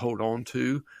handles to hold on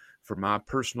to for my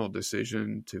personal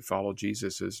decision to follow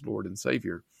Jesus as Lord and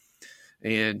Savior.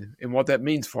 And what that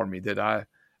means for me, that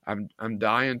I'm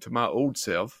dying to my old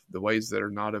self, the ways that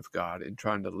are not of God, and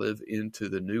trying to live into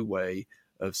the new way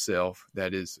of self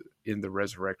that is in the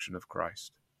resurrection of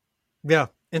Christ. Yeah.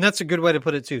 And that's a good way to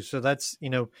put it too. So that's,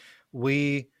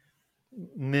 we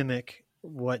mimic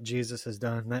what Jesus has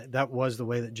done. That was the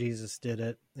way that Jesus did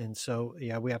it. And so,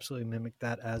 yeah, we absolutely mimic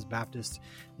that as Baptists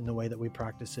in the way that we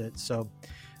practice it. So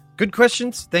good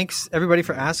questions. Thanks everybody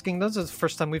for asking. Those are the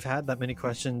first time we've had that many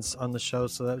questions on the show.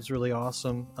 So that was really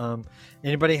awesome.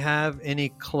 Anybody have any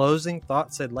closing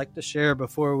thoughts they'd like to share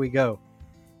before we go?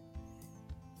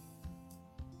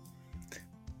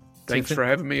 Thanks for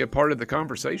having me a part of the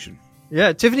conversation.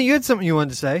 Yeah, Tiffany, you had something you wanted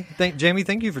to say. Jamie,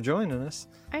 thank you for joining us.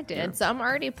 I did. Yeah. So I'm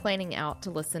already planning out to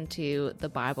listen to the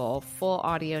Bible full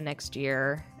audio next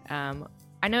year.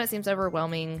 I know it seems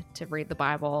overwhelming to read the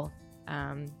Bible.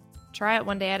 Try it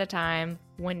one day at a time,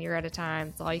 1 year at a time.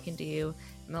 It's all you can do.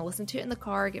 I'm going to listen to it in the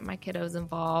car, get my kiddos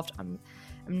involved. I'm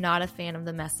not a fan of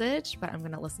the Message, but I'm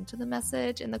going to listen to the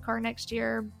Message in the car next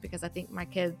year because I think my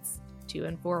kids 2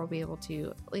 and 4 will be able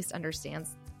to at least understand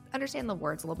the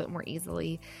words a little bit more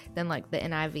easily than like the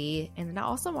NIV. And then I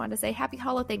also wanted to say happy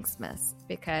Holiday-Thanksmas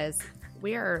because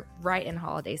we are right in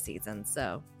holiday season.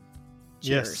 So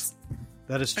cheers. Yes,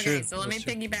 that is true. Okay, so let me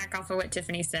piggyback off of what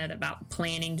Tiffany said about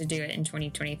planning to do it in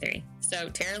 2023. So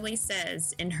Tara Lee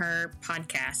says in her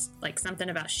podcast, like something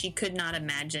about she could not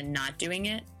imagine not doing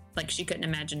it. Like she couldn't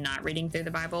imagine not reading through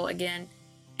the Bible again.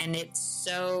 And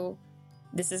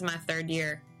this is my 3rd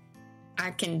year.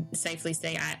 I can safely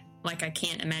say I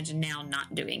can't imagine now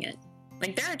not doing it.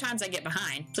 Like there are times I get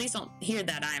behind. Please don't hear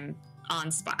that I'm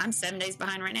on spot. I'm 7 days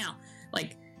behind right now.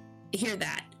 Like hear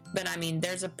that. But I mean,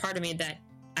 there's a part of me that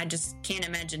I just can't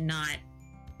imagine not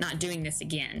doing this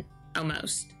again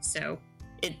almost. So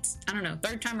it's, I don't know,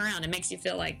 3rd time around, it makes you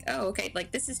feel like, oh, okay,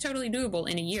 like this is totally doable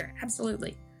in a year.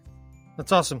 Absolutely.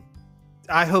 That's awesome.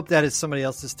 I hope that is somebody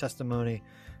else's testimony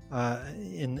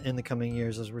in the coming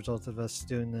years as a result of us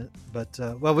doing that.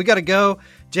 But, well, we got to go.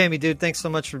 Jamie, dude, thanks so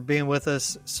much for being with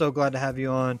us. So glad to have you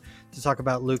on to talk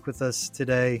about Luke with us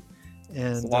today.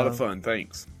 And it's a lot of fun.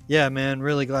 Thanks. Yeah, man,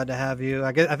 really glad to have you.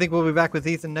 I think we'll be back with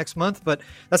Ethan next month, but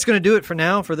that's going to do it for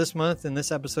now for this month and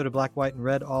this episode of Black, White, and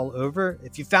Red All Over.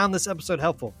 If you found this episode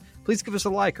helpful, please give us a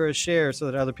like or a share so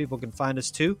that other people can find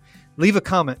us too. Leave a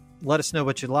comment. Let us know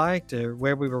what you liked or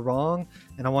where we were wrong.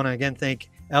 And I want to again thank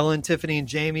Ellen, Tiffany, and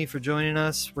Jamie for joining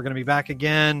us. We're going to be back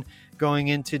again going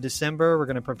into December. We're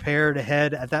going to prepare to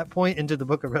head at that point into the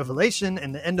book of Revelation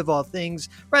and the end of all things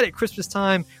right at Christmas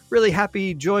time. Really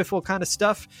happy, joyful kind of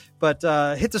stuff. But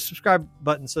hit the subscribe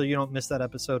button so you don't miss that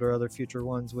episode or other future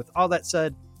ones. With all that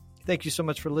said, thank you so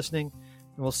much for listening,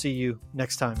 and we'll see you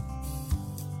next time.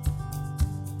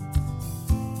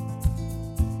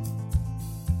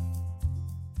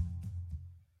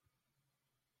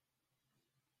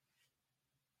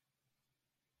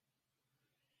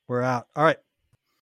 We're out. All right.